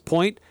at this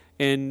point?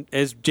 And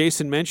as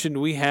Jason mentioned,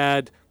 we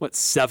had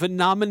 7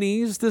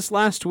 nominees this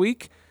last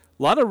week.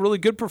 A lot of really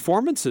good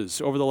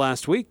performances over the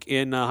last week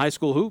in high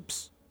school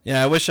hoops.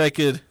 Yeah, I wish I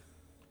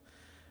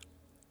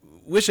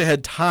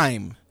had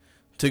time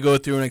to go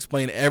through and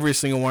explain every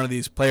single one of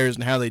these players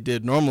and how they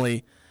did.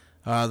 Normally,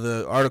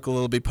 the article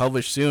will be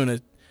published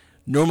soon.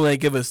 Normally, I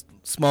give a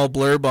small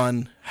blurb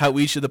on how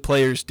each of the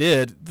players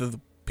did, the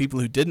people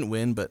who didn't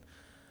win, but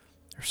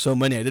there's so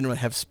many, I didn't really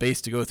have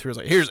space to go through. I was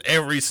like, here's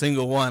every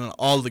single one and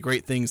all the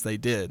great things they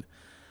did.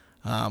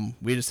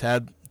 We just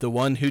had the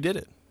one who did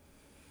it.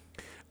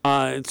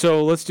 And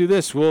so let's do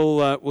this.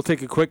 We'll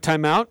take a quick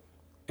timeout,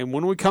 and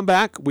when we come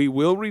back, we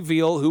will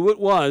reveal who it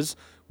was,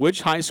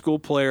 which high school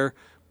player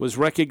was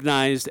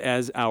recognized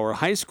as our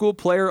high school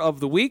player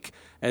of the week,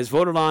 as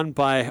voted on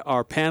by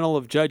our panel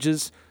of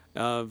judges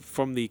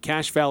from the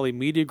Cache Valley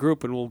Media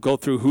Group, and we'll go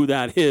through who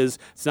that is.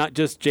 It's not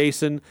just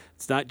Jason.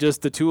 It's not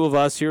just the two of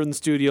us here in the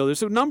studio.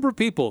 There's a number of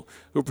people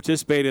who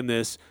participate in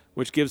this,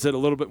 which gives it a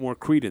little bit more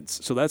credence.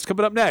 So that's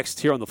coming up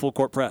next here on the Full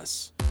Court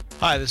Press.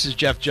 Hi, this is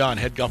Jeff John,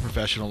 head golf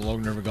professional at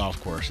Logan River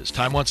Golf Course. It's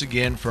time once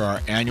again for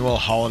our annual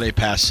holiday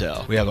pass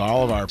sale. We have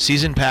all of our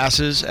season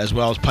passes as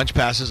well as punch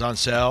passes on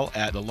sale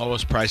at the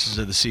lowest prices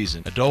of the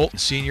season. Adult and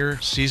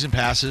senior season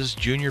passes,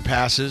 junior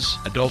passes,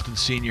 adult and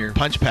senior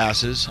punch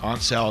passes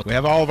on sale. We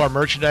have all of our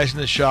merchandise in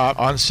the shop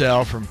on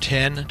sale from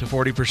 10 to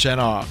 40%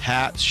 off.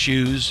 Hats,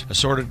 shoes,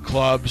 assorted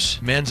clubs,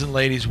 men's and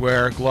ladies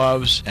wear,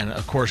 gloves, and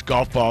of course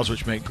golf balls,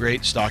 which make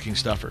great stocking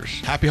stuffers.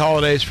 Happy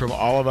holidays from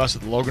all of us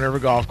at the Logan River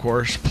Golf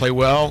Course. Play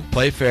well,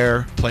 play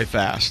fair, play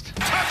fast.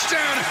 Touchdown!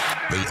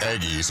 The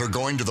Aggies are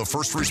going to the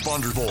First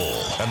Responder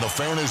Bowl, and the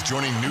Fan is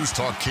joining News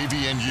Talk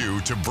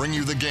KVNU to bring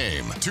you the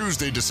game.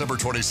 Tuesday, December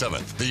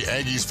 27th, the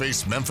Aggies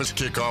face Memphis.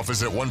 Kickoff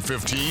is at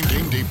 1:15.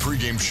 Game day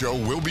pregame show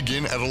will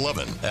begin at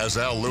 11 as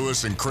Al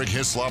Lewis and Craig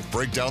Hislop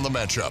break down the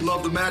matchup.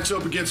 Love the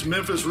matchup against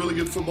Memphis. Really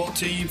good football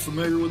team.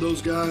 Familiar with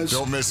those guys.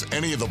 Don't miss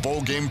any of the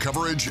bowl game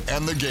coverage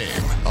and the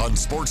game on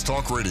Sports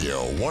Talk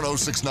Radio,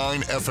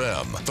 106.9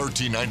 FM,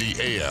 1390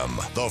 AM.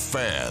 The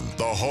Fan,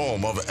 the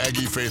home of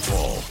Aggie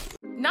faithful.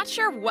 Not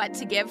sure what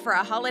to give for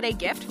a holiday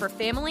gift for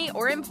family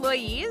or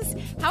employees?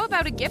 How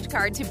about a gift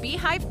card to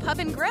Beehive Pub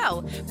and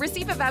Grill?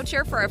 Receive a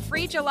voucher for a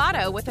free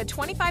gelato with a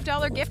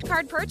 $25 gift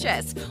card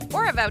purchase,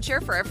 or a voucher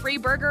for a free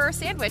burger or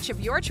sandwich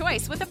of your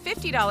choice with a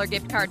 $50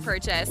 gift card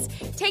purchase.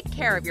 Take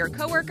care of your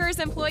coworkers,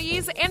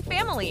 employees, and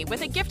family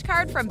with a gift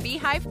card from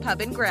Beehive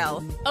Pub and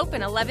Grill.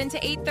 Open 11 to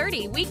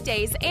 8:30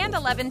 weekdays and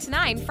 11 to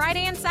 9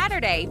 Friday and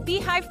Saturday.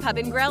 Beehive Pub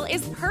and Grill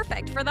is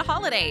perfect for the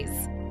holidays.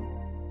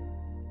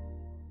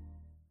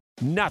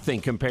 Nothing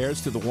compares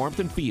to the warmth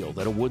and feel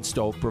that a wood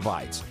stove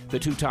provides. The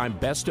two-time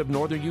Best of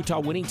Northern Utah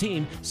winning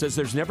team says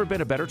there's never been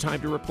a better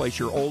time to replace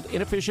your old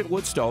inefficient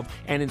wood stove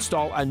and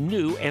install a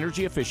new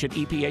energy-efficient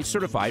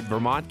EPA-certified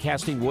Vermont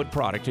casting wood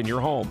product in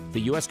your home. The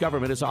U.S.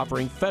 government is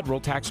offering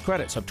federal tax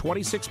credits of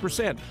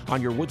 26%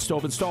 on your wood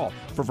stove install.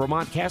 For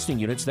Vermont casting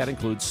units, that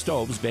includes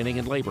stoves, venting,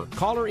 and labor.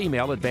 Call or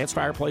email Advanced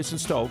Fireplace and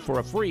Stove for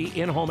a free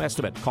in-home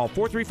estimate. Call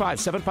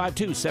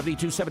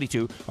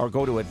 435-752-7272 or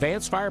go to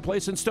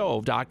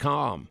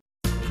advancedfireplaceandstove.com.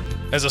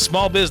 As a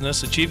small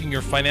business, achieving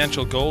your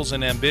financial goals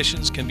and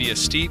ambitions can be a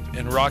steep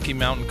and rocky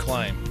mountain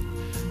climb.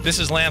 This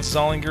is Lance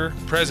Zollinger,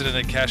 president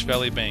at Cache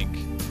Valley Bank.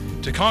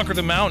 To conquer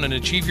the mountain and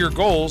achieve your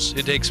goals,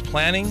 it takes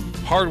planning,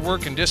 hard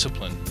work, and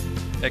discipline.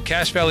 At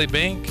Cache Valley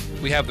Bank,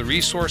 we have the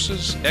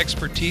resources,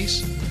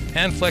 expertise,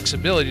 and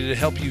flexibility to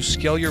help you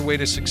scale your way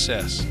to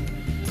success.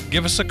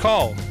 Give us a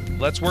call.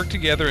 Let's work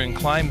together and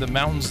climb the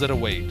mountains that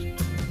await.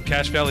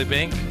 Cache Valley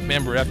Bank,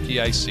 member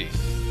FDIC.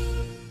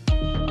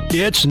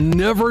 It's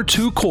never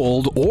too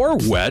cold or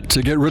wet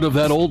to get rid of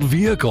that old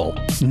vehicle.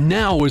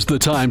 Now is the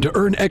time to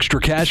earn extra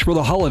cash for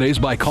the holidays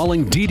by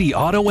calling DD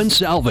Auto and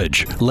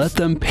Salvage. Let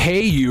them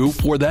pay you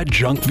for that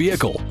junk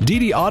vehicle.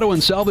 DD Auto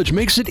and Salvage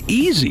makes it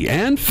easy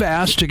and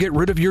fast to get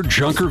rid of your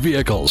junker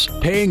vehicles,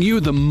 paying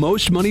you the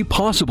most money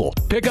possible.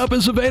 Pickup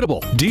is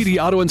available.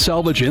 DD Auto and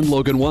Salvage in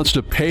Logan wants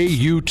to pay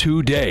you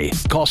today.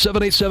 Call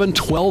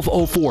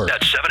 787-1204.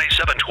 That's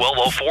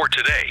 787-1204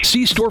 today.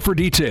 See store for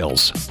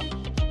details.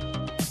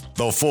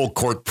 The Full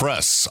Court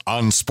Press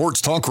on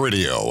Sports Talk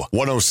Radio,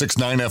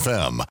 106.9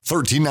 FM,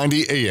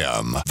 1390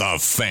 AM. The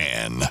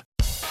Fan.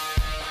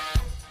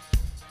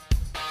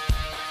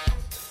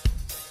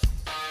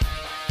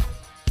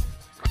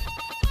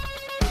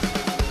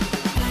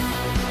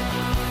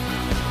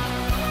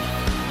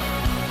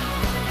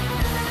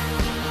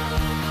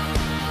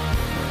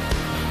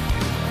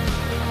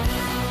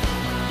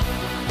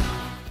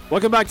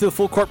 Welcome back to the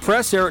Full Court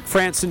Press. Eric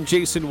Frandsen,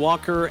 Jason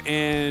Walker,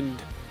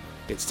 and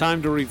it's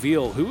time to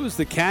reveal who is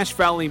the Cache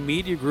Valley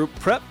Media Group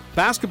Prep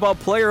Basketball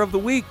Player of the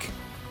Week.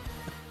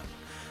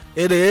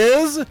 It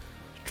is,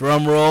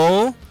 drum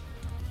roll,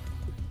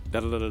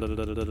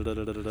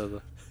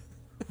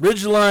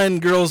 Ridgeline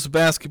girls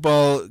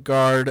basketball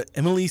guard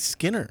Emily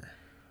Skinner.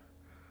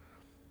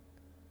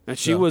 And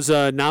she was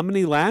a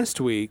nominee last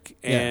week,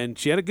 and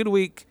she had a good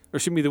week, or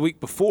excuse me, the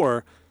week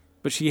before,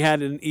 but she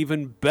had an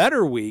even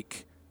better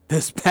week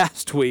this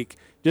past week,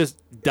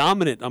 just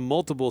dominant on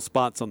multiple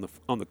spots on the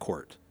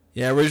court.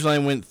 Yeah,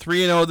 Ridgeline went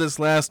 3-0 this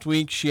last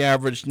week. She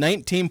averaged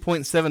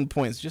 19.7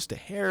 points, just a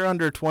hair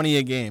under 20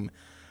 a game.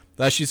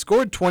 She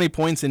scored 20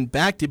 points in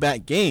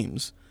back-to-back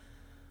games,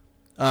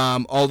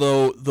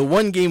 although the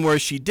one game where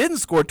she didn't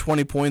score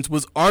 20 points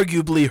was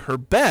arguably her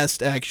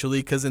best, actually,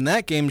 because in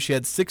that game she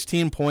had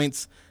 16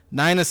 points,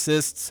 9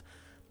 assists,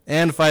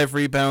 and 5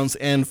 rebounds,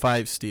 and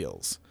 5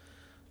 steals.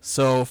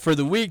 So for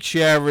the week,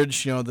 she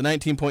averaged, the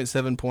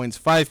 19.7 points,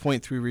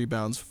 5.3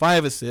 rebounds,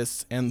 5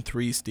 assists, and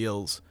 3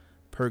 steals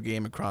per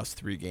game across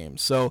 3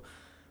 games. So,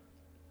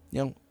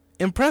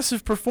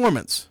 impressive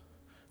performance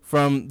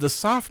from the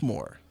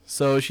sophomore.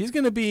 So she's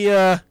going to be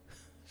a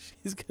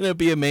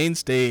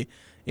mainstay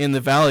in the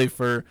Valley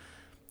for,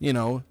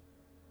 2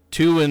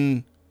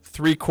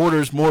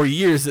 3/4 more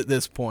years at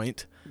this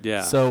point.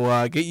 Yeah.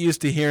 So get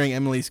used to hearing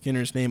Emily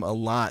Skinner's name a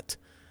lot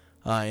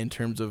in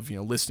terms of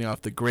listing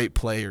off the great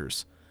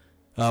players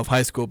of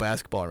high school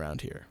basketball around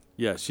here.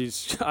 Yeah,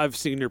 I've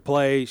seen her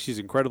play. She's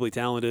incredibly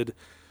talented.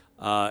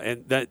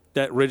 And that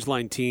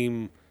Ridgeline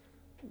team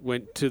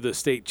went to the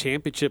state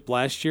championship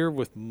last year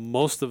with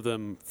most of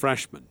them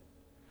freshmen.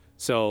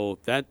 So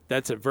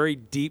that's a very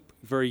deep,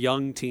 very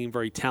young team,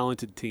 very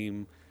talented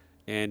team,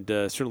 and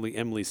certainly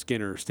Emily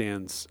Skinner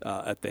stands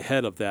at the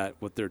head of that,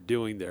 what they're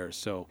doing there.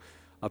 So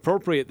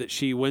appropriate that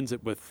she wins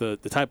it with the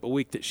type of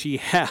week that she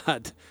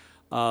had.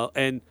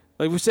 And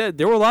like we said,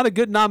 there were a lot of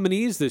good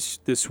nominees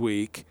this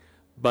week,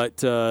 but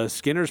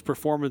Skinner's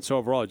performance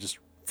overall, just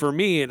for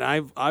me, and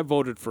I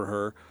voted for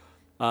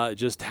her,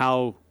 just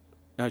how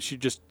she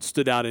just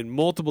stood out in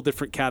multiple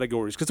different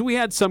categories. Because we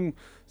had some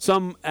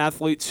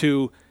athletes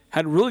who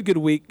had a really good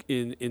week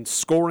in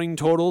scoring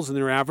totals and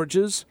their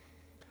averages,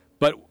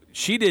 but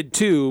she did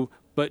too,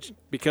 but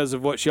because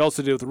of what she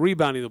also did with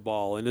rebounding the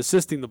ball and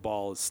assisting the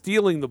ball,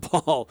 stealing the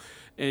ball,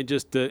 and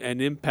just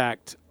an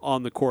impact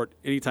on the court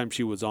anytime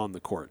she was on the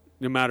court,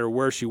 no matter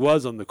where she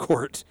was on the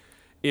court,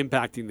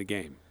 impacting the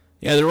game.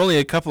 Yeah, there were only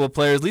a couple of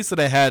players, at least that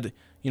I had,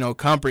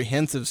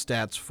 comprehensive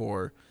stats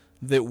for,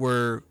 that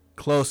were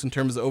close in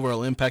terms of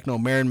overall impact. No,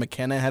 Marin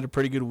McKenna had a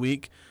pretty good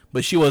week,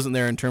 but she wasn't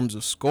there in terms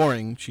of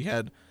scoring. She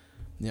had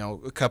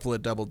a couple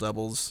of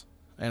double-doubles.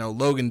 I know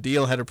Logan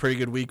Deal had a pretty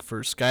good week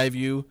for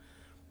Skyview,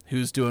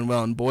 who's doing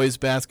well in boys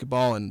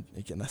basketball, and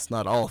again, that's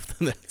not all of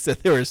them.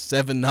 There were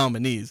 7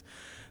 nominees.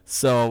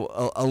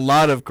 So a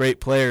lot of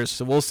great players.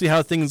 So we'll see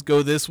how things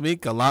go this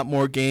week. A lot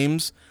more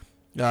games,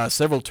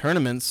 several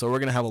tournaments, so we're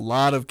going to have a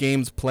lot of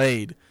games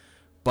played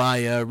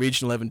by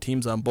Region 11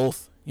 teams on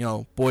both,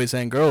 boys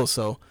and girls.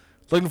 So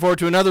looking forward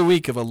to another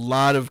week of a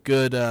lot of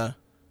good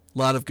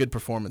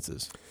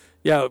performances.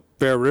 Yeah,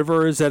 Bear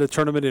River is at a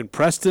tournament in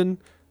Preston,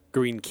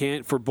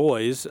 for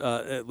boys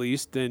at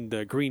least,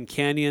 and Green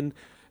Canyon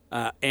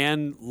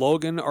and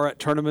Logan are at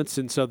tournaments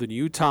in southern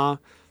Utah.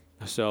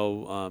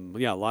 So, a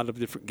lot of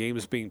different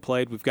games being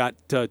played. We've got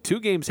 2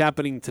 games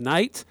happening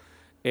tonight,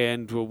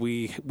 and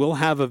we will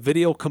have a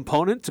video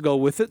component to go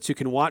with it, so you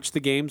can watch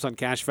the games on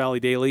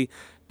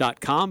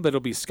CashValleyDaily.com. But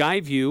it'll be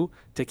Skyview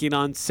taking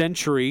on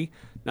Century.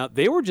 Now,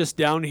 they were just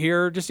down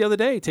here just the other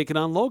day taking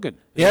on Logan.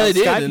 Yeah, they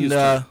did,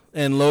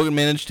 and Logan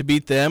managed to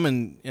beat them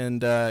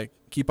and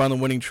keep on the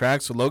winning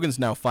track. So Logan's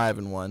now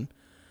 5-1.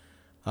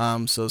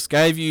 So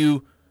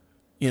Skyview,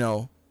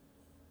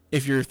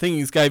 if you're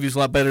thinking Skyview's a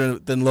lot better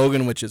than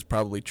Logan, which is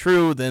probably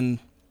true, then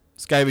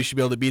Skyview should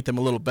be able to beat them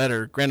a little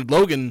better. Granted,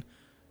 Logan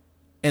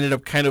ended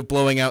up kind of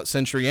blowing out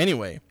Century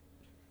anyway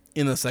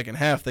in the second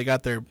half. They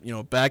got their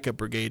backup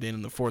brigade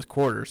in the fourth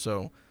quarter,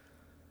 so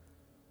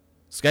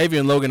Skyview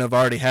and Logan have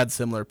already had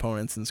similar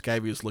opponents, and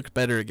Skyview's looked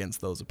better against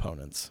those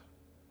opponents.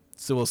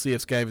 So we'll see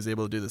if Skyview's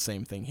able to do the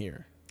same thing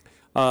here.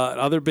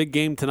 Another big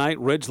game tonight,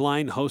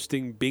 Ridgeline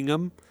hosting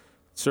Bingham.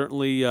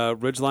 Certainly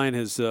Ridgeline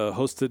has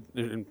hosted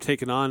and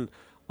taken on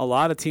a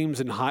lot of teams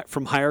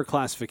from higher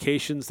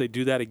classifications. They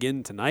do that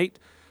again tonight.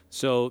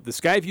 So the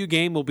Skyview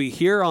game will be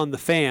here on the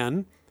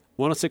Fan,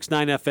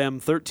 106.9 FM,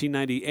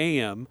 1390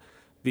 AM.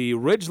 The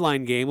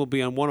Ridgeline game will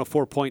be on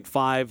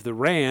 104.5 The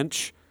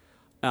Ranch.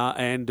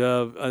 And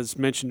as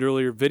mentioned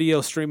earlier,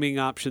 video streaming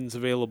options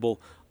available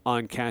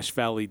on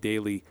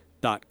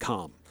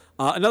CashValleyDaily.com.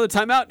 Another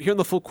timeout here in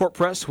the Full Court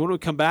Press. When we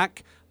come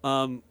back,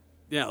 a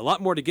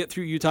lot more to get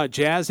through. Utah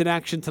Jazz in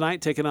action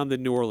tonight, taking on the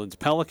New Orleans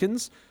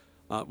Pelicans.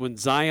 When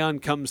Zion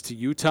comes to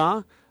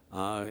Utah,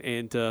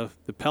 and the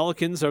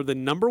Pelicans are the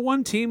number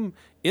 1 team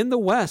in the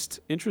West,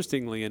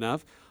 interestingly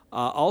enough.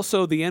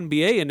 Also, the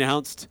NBA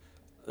announced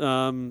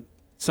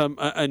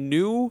a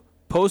new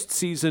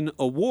postseason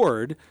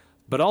award,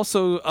 but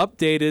also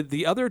updated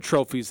the other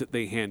trophies that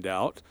they hand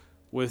out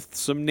with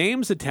some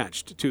names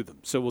attached to them.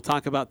 So we'll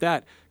talk about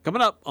that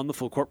coming up on the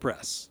Full Court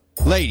Press.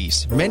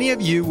 Ladies, many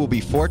of you will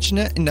be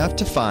fortunate enough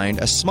to find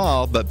a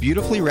small but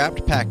beautifully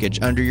wrapped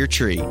package under your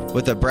tree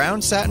with a brown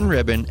satin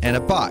ribbon and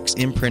a box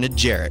imprinted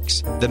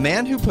Jerix. The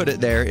man who put it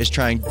there is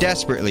trying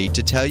desperately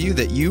to tell you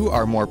that you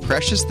are more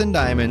precious than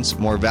diamonds,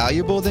 more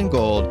valuable than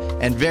gold,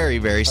 and very,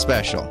 very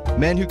special.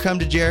 Men who come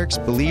to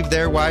Jerix believe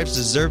their wives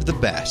deserve the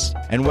best.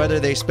 And whether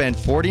they spend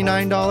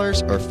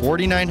 $49 or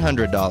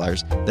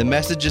 $4,900, the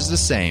message is the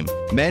same.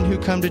 Men who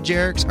come to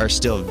Jerix are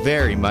still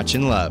very much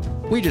in love.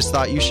 We just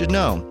thought you should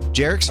know.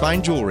 Jerix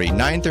Fine Jewelry,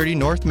 930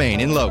 North Main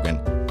in Logan.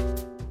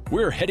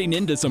 We're heading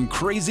into some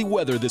crazy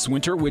weather this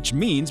winter, which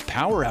means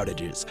power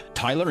outages.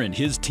 Tyler and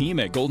his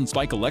team at Golden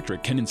Spike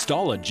Electric can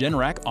install a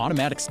Generac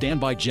automatic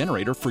standby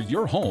generator for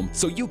your home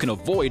so you can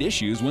avoid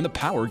issues when the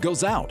power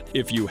goes out.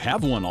 If you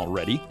have one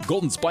already,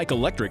 Golden Spike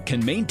Electric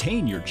can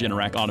maintain your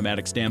Generac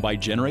automatic standby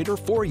generator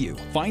for you.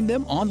 Find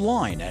them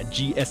online at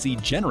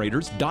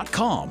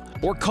gsegenerators.com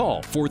or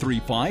call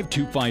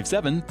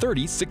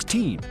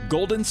 435-257-3016.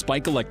 Golden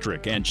Spike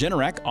Electric and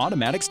Generac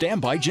automatic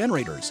standby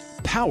generators.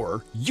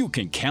 Power you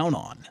can count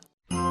on.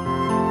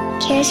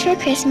 Cares for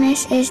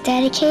Christmas is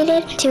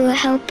dedicated to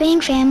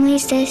helping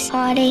families this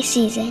holiday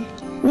season.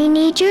 We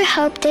need your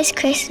help this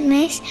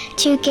Christmas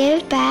to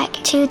give back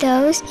to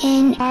those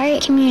in our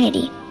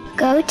community.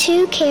 Go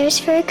to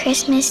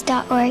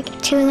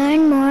caresforchristmas.org to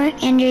learn more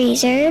and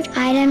reserve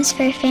items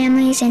for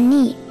families in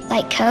need,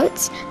 like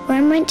coats,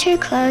 warm winter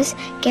clothes,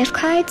 gift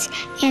cards,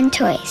 and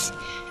toys.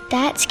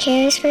 That's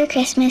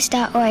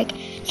caresforchristmas.org.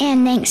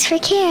 And thanks for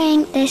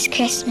caring this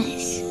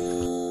Christmas.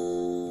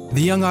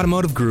 The Young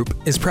Automotive Group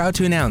is proud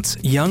to announce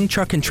Young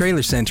Truck and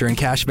Trailer Center in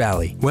Cache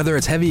Valley. Whether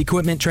it's heavy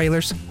equipment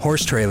trailers,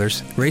 horse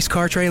trailers, race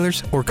car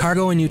trailers, or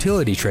cargo and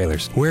utility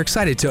trailers, we're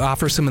excited to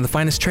offer some of the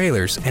finest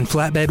trailers and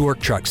flatbed work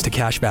trucks to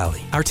Cache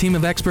Valley. Our team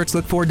of experts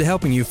look forward to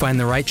helping you find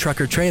the right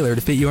truck or trailer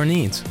to fit your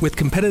needs, with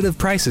competitive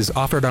prices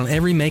offered on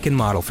every make and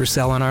model for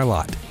sale on our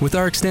lot. With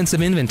our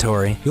extensive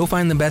inventory, you'll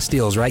find the best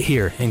deals right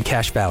here in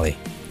Cache Valley.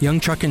 Young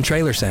Truck and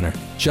Trailer Center,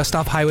 just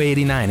off Highway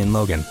 89 in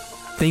Logan.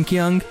 Think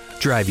young,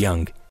 drive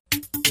young.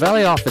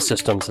 Valley Office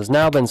Systems has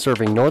now been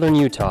serving northern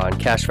Utah and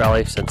Cache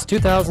Valley since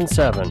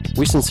 2007.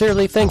 We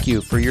sincerely thank you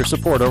for your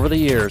support over the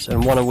years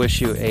and want to wish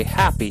you a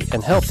happy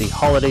and healthy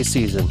holiday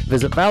season.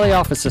 Visit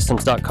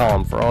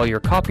valleyofficesystems.com for all your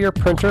copier,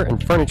 printer,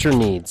 and furniture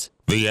needs.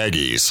 The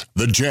Aggies,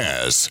 the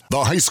Jazz,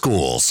 the high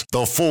schools,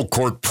 the full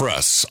court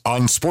press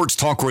on Sports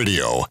Talk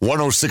Radio,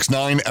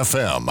 106.9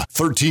 FM,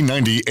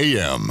 1390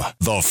 AM,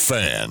 The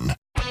Fan.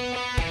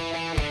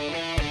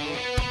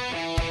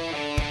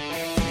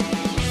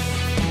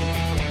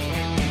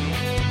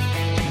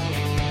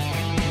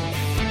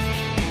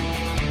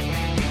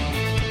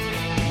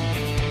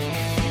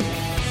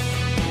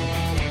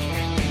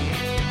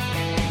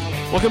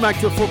 Welcome back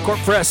to the Full Court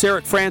Press.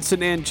 Eric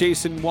Franson and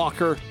Jason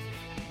Walker.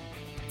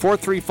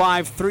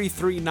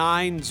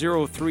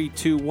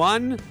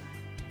 435-339-0321.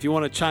 If you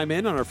want to chime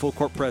in on our Full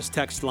Court Press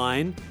text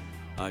line,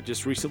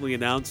 just recently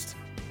announced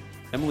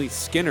Emily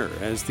Skinner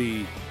as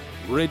the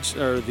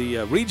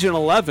Region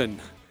 11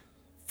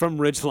 from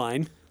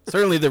Ridgeline.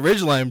 Certainly the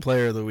Ridgeline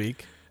Player of the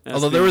Week.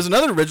 Although there was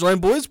another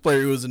Ridgeline Boys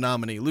player who was a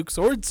nominee. Luke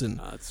Sorensen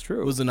that's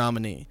true. Was a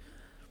nominee.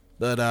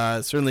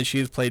 But certainly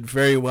she's played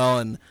very well,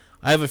 and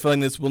I have a feeling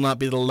this will not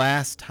be the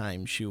last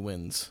time she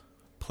wins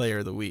Player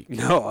of the Week.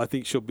 No, I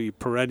think she'll be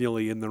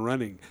perennially in the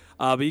running.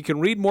 But you can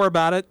read more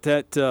about it,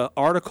 that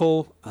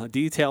article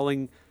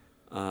detailing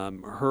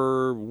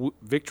her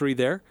victory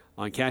there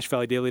on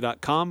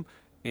CacheValleyDaily.com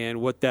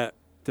and what that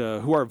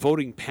who our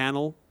voting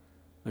panel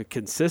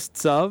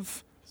consists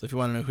of. So if you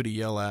want to know who to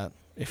yell at,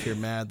 if you're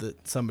mad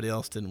that somebody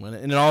else didn't win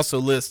it. And it also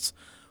lists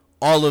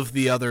all of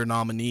the other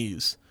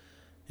nominees.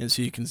 And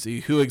so you can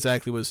see who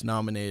exactly was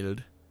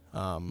nominated.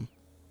 And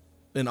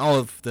all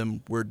of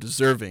them were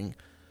deserving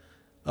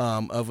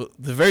of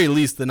the very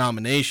least the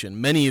nomination.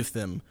 Many of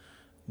them,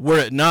 were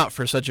it not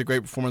for such a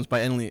great performance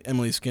by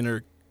Emily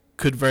Skinner,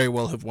 could very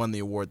well have won the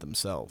award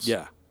themselves.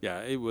 Yeah,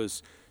 it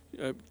was.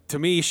 To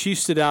me, she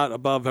stood out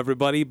above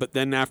everybody, but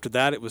then after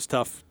that it was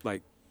tough,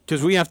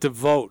 because we have to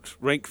vote,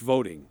 rank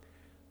voting.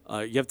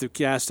 You have to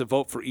cast a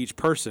vote for each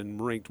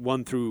person, ranked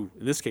 1 through,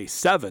 in this case,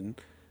 7. And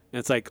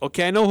it's like,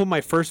 okay, I know who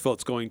my first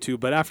vote's going to,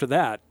 but after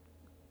that,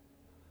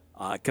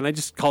 can I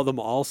just call them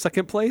all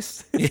second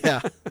place? Yeah.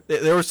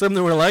 There were some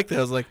that were like that.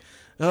 I was like,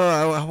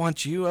 oh, I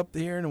want you up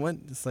there.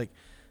 And it's like,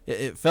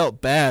 it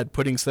felt bad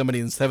putting somebody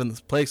in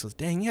 7th place. I was,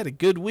 dang, you had a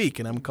good week,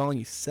 and I'm calling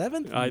you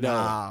 7th? I know.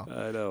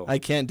 I know. I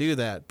can't do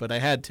that, but I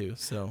had to.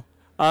 So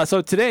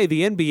today,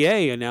 the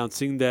NBA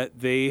announcing that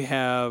they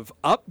have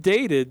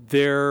updated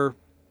their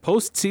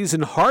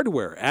postseason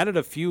hardware, added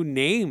a few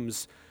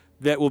names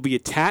that will be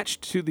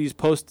attached to these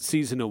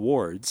postseason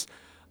awards.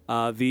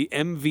 The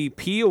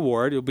MVP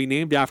award will be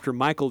named after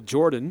Michael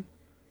Jordan,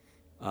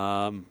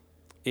 and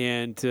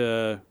he's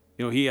a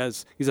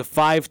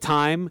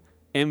 5-time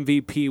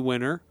MVP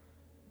winner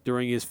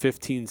during his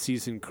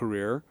 15-season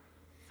career.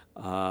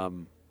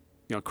 Kareem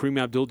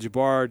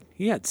Abdul-Jabbar,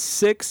 he had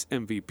 6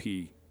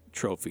 MVP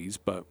trophies,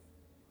 but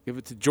give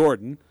it to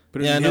Jordan,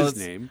 put it in his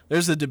name.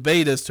 There's a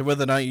debate as to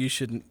whether or not you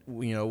should,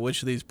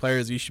 which of these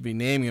players you should be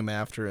naming him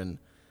after, and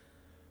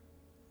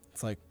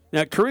it's like.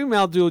 Now, Kareem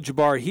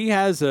Abdul-Jabbar, he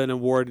has an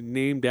award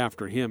named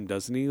after him,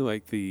 doesn't he?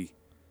 Like the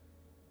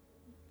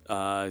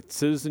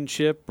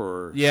citizenship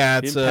or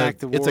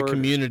impact award? It's a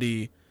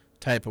community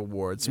type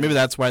award. So maybe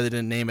that's why they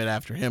didn't name it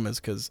after him, is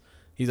because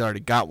he's already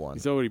got one.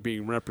 He's already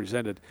being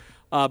represented.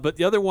 But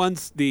the other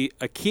one's the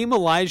Akeem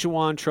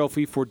Olajuwon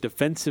Trophy for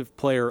Defensive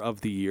Player of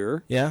the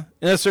Year. Yeah,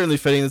 and that's certainly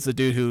fitting. That's a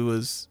dude who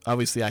was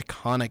obviously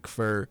iconic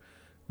for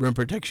rim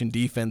protection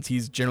defense.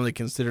 He's generally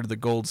considered the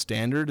gold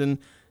standard, and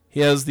he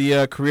has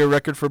the career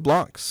record for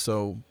blocks,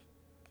 so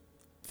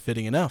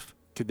fitting enough.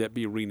 Could that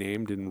be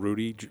renamed in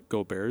Rudy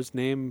Gobert's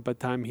name by the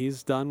time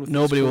he's done with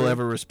Nobody will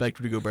ever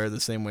respect Rudy Gobert the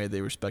same way they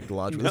respect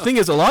Olajuwon. No, the thing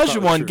is,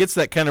 Olajuwon gets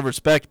that kind of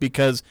respect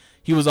because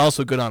he was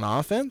also good on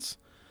offense.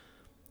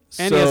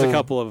 And he has a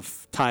couple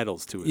of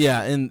titles to it.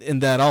 Yeah, and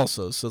that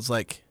also. So it's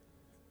like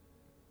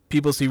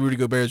people see Rudy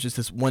Gobert as just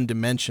this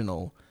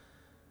one-dimensional.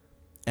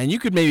 And you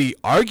could maybe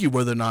argue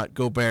whether or not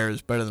Gobert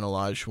is better than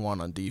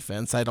Olajuwon on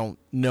defense. I don't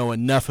know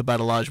enough about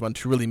Olajuwon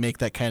to really make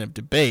that kind of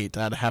debate.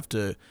 I'd have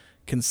to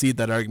concede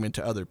that argument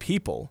to other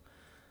people.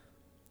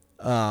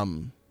 But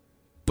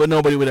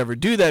nobody would ever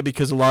do that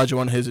because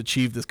Olajuwon has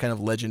achieved this kind of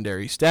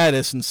legendary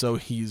status, and so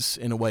he's,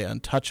 in a way,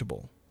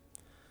 untouchable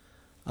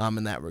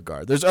in that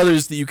regard. There's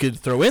others that you could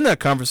throw in that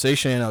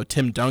conversation. I know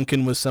Tim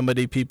Duncan was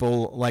somebody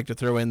people like to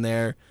throw in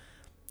there.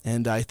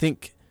 And I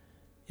think...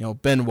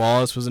 Ben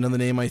Wallace was another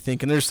name, I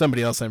think, and there's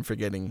somebody else I'm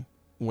forgetting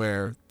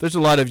where there's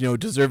a lot of,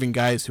 deserving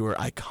guys who are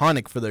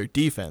iconic for their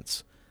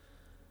defense,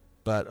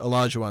 but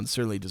Olajuwon's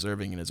certainly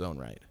deserving in his own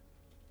right.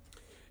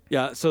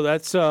 Yeah, so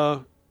that's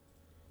the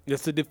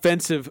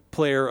defensive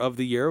player of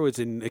the year was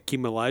in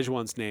Akeem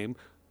Olajuwon's name.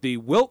 The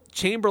Wilt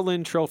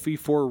Chamberlain Trophy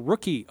for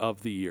Rookie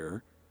of the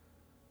Year.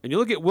 And you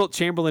look at Wilt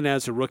Chamberlain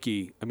as a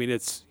rookie, I mean,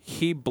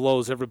 he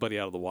blows everybody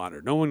out of the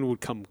water. No one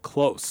would come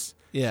close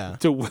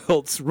to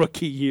Wilt's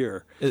rookie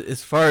year.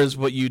 As far as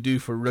what you do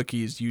for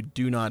rookies, you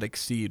do not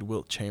exceed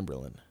Wilt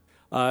Chamberlain.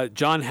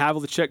 John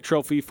Havlicek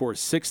Trophy for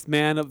Sixth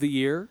Man of the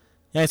Year.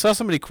 Yeah, I saw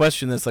somebody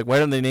question this, like, why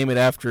don't they name it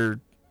after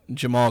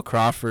Jamal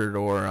Crawford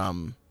or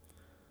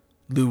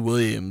Lou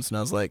Williams? And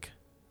I was like,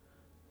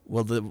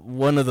 well,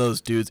 one of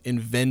those dudes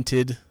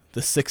invented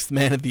the Sixth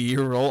Man of the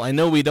Year role. I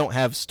know we don't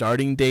have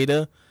starting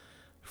data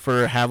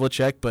for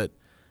Havlicek, but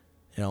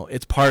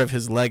it's part of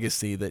his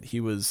legacy that he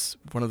was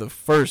one of the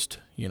first,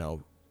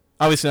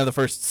 obviously not the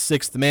first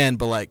sixth man,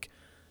 but like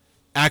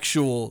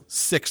actual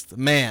sixth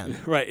man.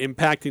 Right,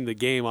 impacting the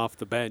game off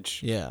the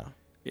bench. Yeah.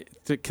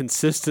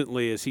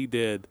 Consistently as he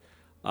did.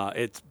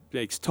 It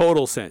makes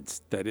total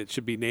sense that it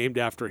should be named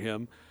after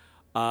him.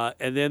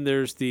 And then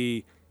there's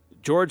the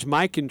George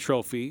Mikan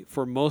Trophy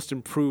for Most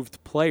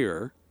Improved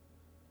Player.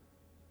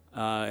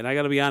 And I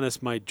got to be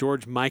honest, my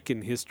George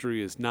Mikan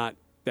history is not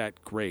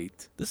that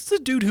great. This is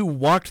a dude who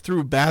walked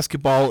through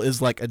basketball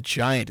as like a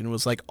giant and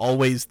was like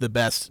always the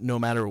best no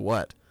matter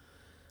what.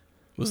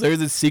 Was there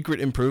the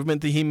secret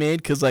improvement that he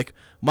made? Because like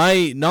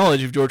my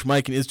knowledge of George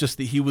Mikan is just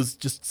that he was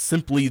just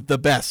simply the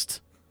best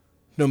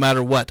no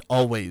matter what,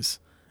 always,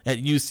 at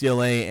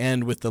UCLA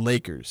and with the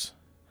Lakers.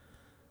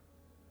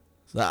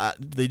 So,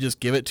 they just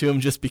give it to him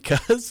just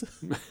because?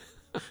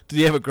 Did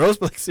he have a gross?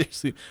 But like,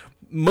 seriously,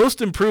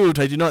 most improved,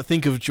 I do not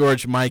think of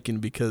George Mikan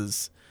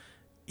because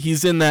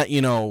he's in that,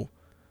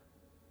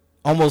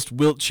 almost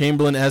Wilt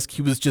Chamberlain-esque.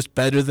 He was just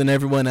better than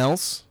everyone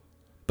else,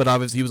 but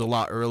obviously he was a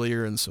lot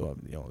earlier, and so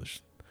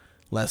there's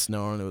less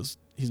known.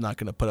 He's not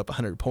going to put up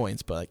 100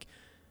 points, but like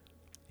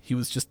he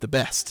was just the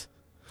best.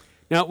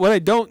 Now, what I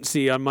don't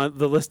see on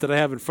the list that I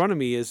have in front of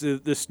me is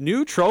this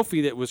new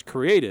trophy that was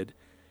created.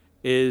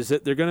 Is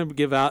that they're going to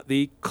give out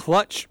the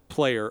Clutch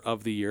Player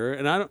of the Year,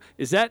 and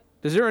is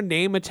there a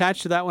name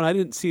attached to that one? I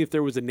didn't see if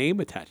there was a name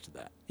attached to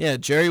that. Yeah,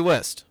 Jerry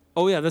West.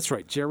 Oh, yeah, that's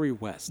right, Jerry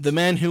West. The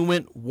man who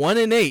went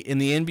 1-8 in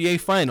the NBA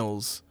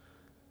Finals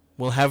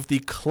will have the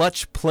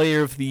Clutch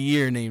Player of the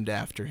Year named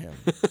after him.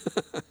 It's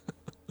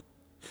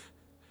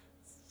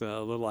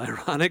a little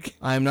ironic.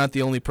 I am not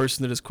the only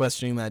person that is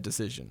questioning that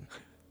decision.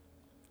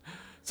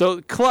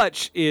 So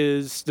clutch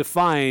is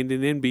defined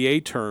in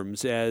NBA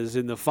terms as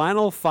in the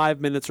final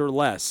 5 minutes or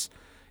less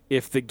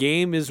if the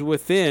game is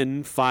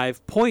within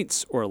 5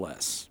 points or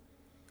less.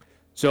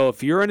 So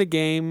if you're in a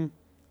game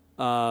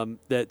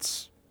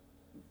that's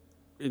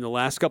in the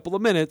last couple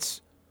of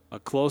minutes, a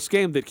close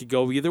game that could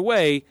go either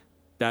way,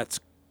 that's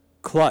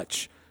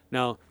clutch.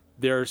 Now,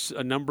 there's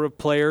a number of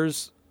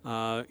players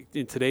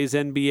in today's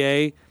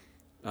NBA.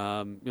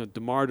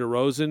 DeMar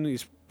DeRozan,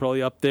 he's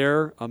probably up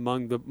there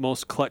among the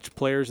most clutch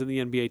players in the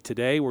NBA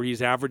today, where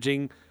he's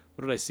averaging,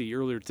 what did I see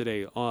earlier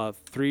today,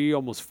 3,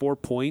 almost 4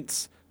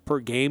 points per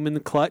game in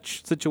the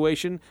clutch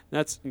situation.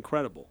 That's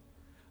incredible.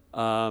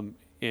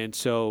 And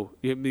so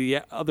the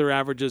other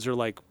averages are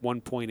like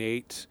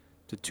 1.8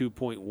 to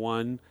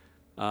 2.1,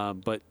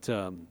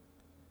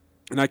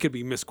 and I could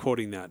be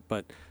misquoting that,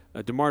 but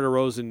DeMar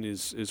DeRozan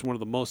is one of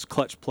the most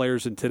clutch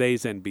players in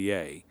today's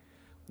NBA,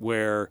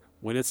 where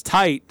when it's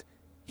tight,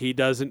 he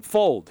doesn't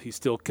fold. He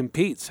still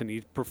competes, and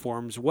he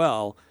performs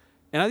well.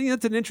 And I think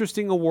that's an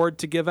interesting award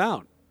to give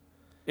out.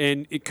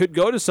 And it could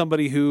go to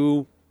somebody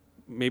who,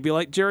 maybe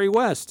like Jerry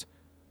West,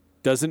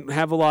 doesn't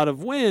have a lot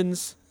of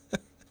wins,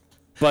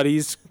 but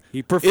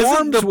he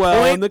performs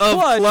well in the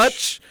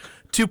clutch.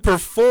 To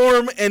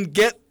perform and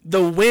get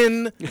the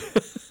win.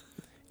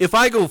 If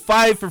I go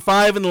 5 for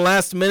 5 in the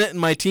last minute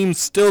and my team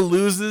still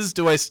loses,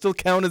 do I still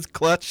count as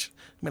clutch?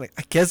 I mean,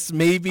 I guess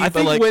maybe. I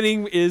think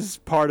winning is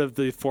part of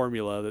the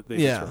formula that they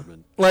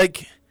determined.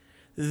 Like,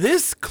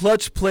 this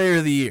Clutch Player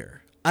of the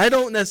Year, I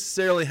don't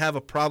necessarily have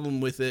a problem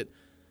with it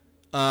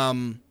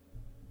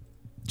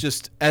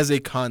just as a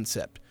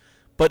concept.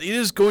 But it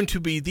is going to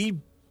be the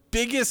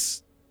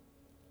biggest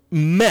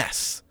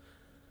mess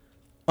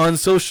on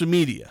social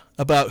media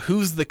about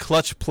who's the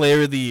Clutch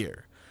Player of the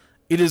Year.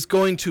 It is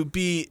going to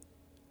be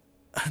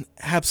an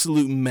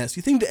absolute mess.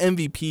 You think the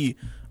MVP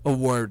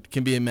award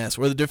can be a mess,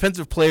 or the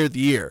Defensive Player of the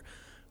Year,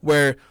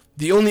 where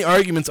the only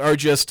arguments are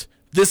just,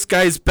 this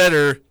guy's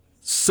better,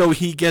 so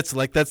he gets it.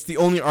 Like, that's the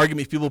only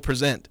argument people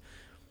present.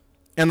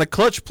 And the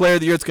Clutch Player of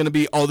the Year, it's going to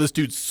be, oh, this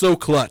dude's so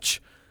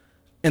clutch.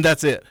 And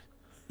that's it.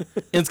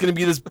 And it's going to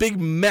be this big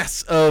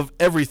mess of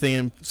everything,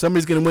 and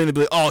somebody's going to win and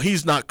be like, oh,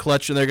 he's not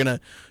clutch, and they're going to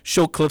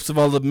show clips of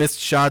all the missed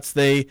shots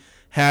they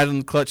had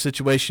in clutch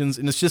situations,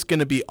 and it's just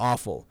going to be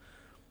awful.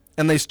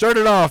 And they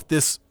started off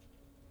this,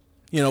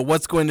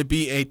 what's going to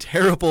be a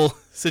terrible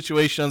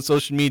situation on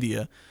social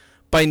media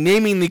by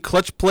naming the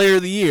Clutch Player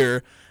of the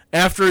Year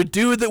after a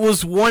dude that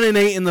was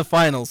 1-8 in the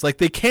finals. Like,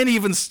 they can't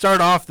even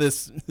start off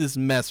this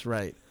mess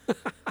right.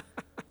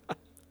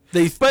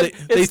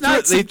 It's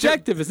not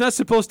subjective. It's not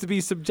supposed to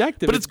be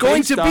subjective. But it's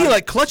going to be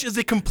like clutch is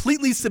a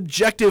completely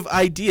subjective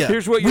idea.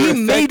 Here's what we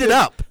made it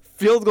up.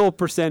 Field goal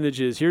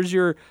percentages. Here's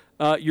your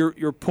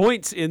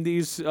points in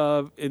these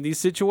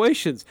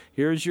situations.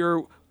 Here's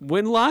your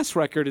win-loss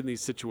record in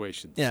these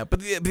situations. Yeah, but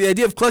the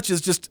idea of clutch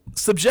is just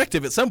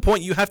subjective. At some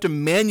point, you have to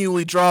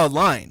manually draw a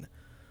line,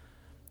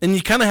 and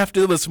you kind of have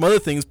to deal with some other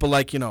things. But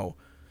like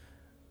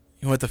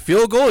at the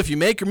field goal, if you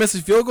make or miss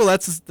a field goal,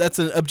 that's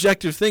an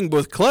objective thing. But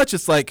with clutch,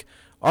 it's like,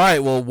 all right,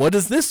 well, what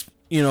does this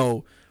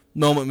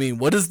moment mean?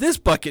 What does this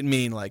bucket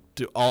mean? Like,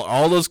 do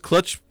all those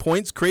clutch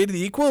points created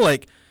equal?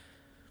 Like,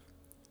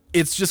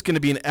 it's just going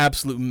to be an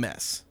absolute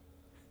mess.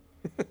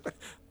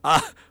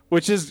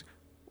 Which is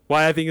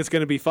why I think it's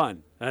going to be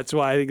fun. That's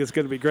why I think it's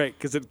going to be great,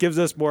 because it gives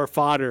us more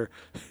fodder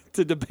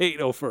to debate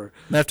over.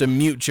 I have to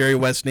mute Jerry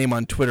West's name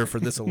on Twitter for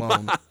this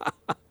alone.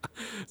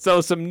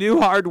 So some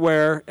new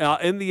hardware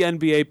in the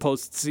NBA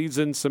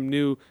postseason, some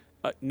new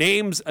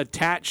names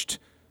attached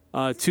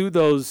to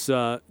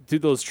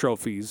those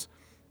trophies.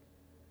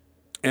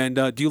 And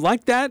do you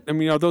like that? I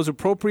mean, are those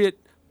appropriate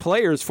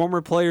players,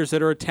 former players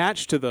that are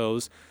attached to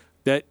those?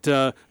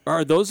 That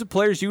are those the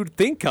players you would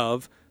think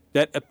of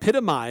that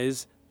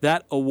epitomize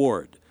that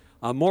award?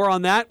 More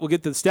on that. We'll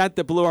get to the stat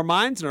that blew our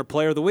minds and our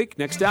player of the week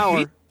next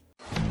hour.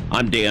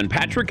 I'm Dan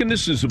Patrick, and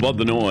this is Above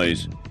the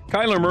Noise.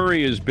 Kyler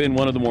Murray has been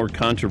one of the more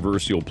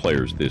controversial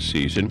players this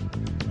season.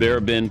 There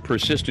have been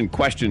persistent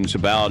questions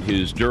about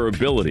his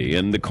durability,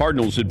 and the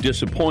Cardinals have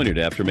disappointed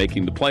after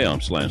making the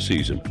playoffs last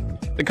season.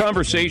 The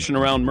conversation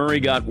around Murray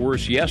got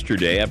worse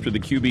yesterday after the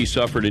QB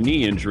suffered a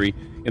knee injury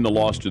in the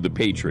loss to the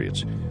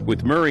Patriots.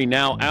 With Murray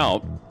now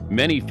out,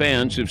 many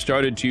fans have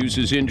started to use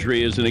his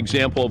injury as an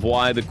example of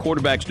why the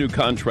quarterback's new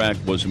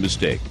contract was a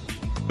mistake.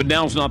 But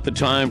now's not the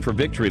time for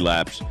victory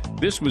laps.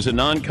 This was a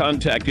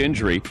non-contact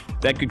injury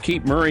that could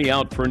keep Murray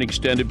out for an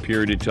extended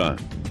period of time.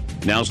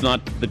 Now's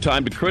not the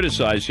time to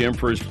criticize him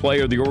for his play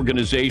or the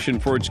organization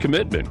for its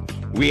commitment.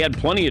 We had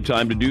plenty of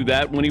time to do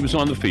that when he was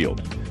on the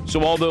field.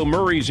 So although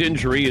Murray's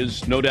injury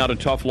is no doubt a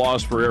tough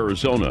loss for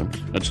Arizona,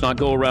 let's not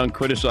go around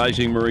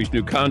criticizing Murray's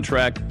new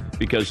contract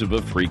because of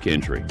a freak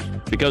injury.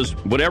 Because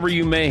whatever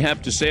you may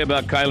have to say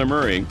about Kyler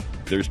Murray,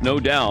 there's no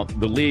doubt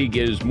the league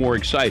is more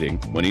exciting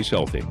when he's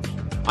healthy.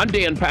 I'm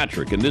Dan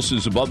Patrick, and this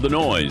is Above the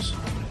Noise.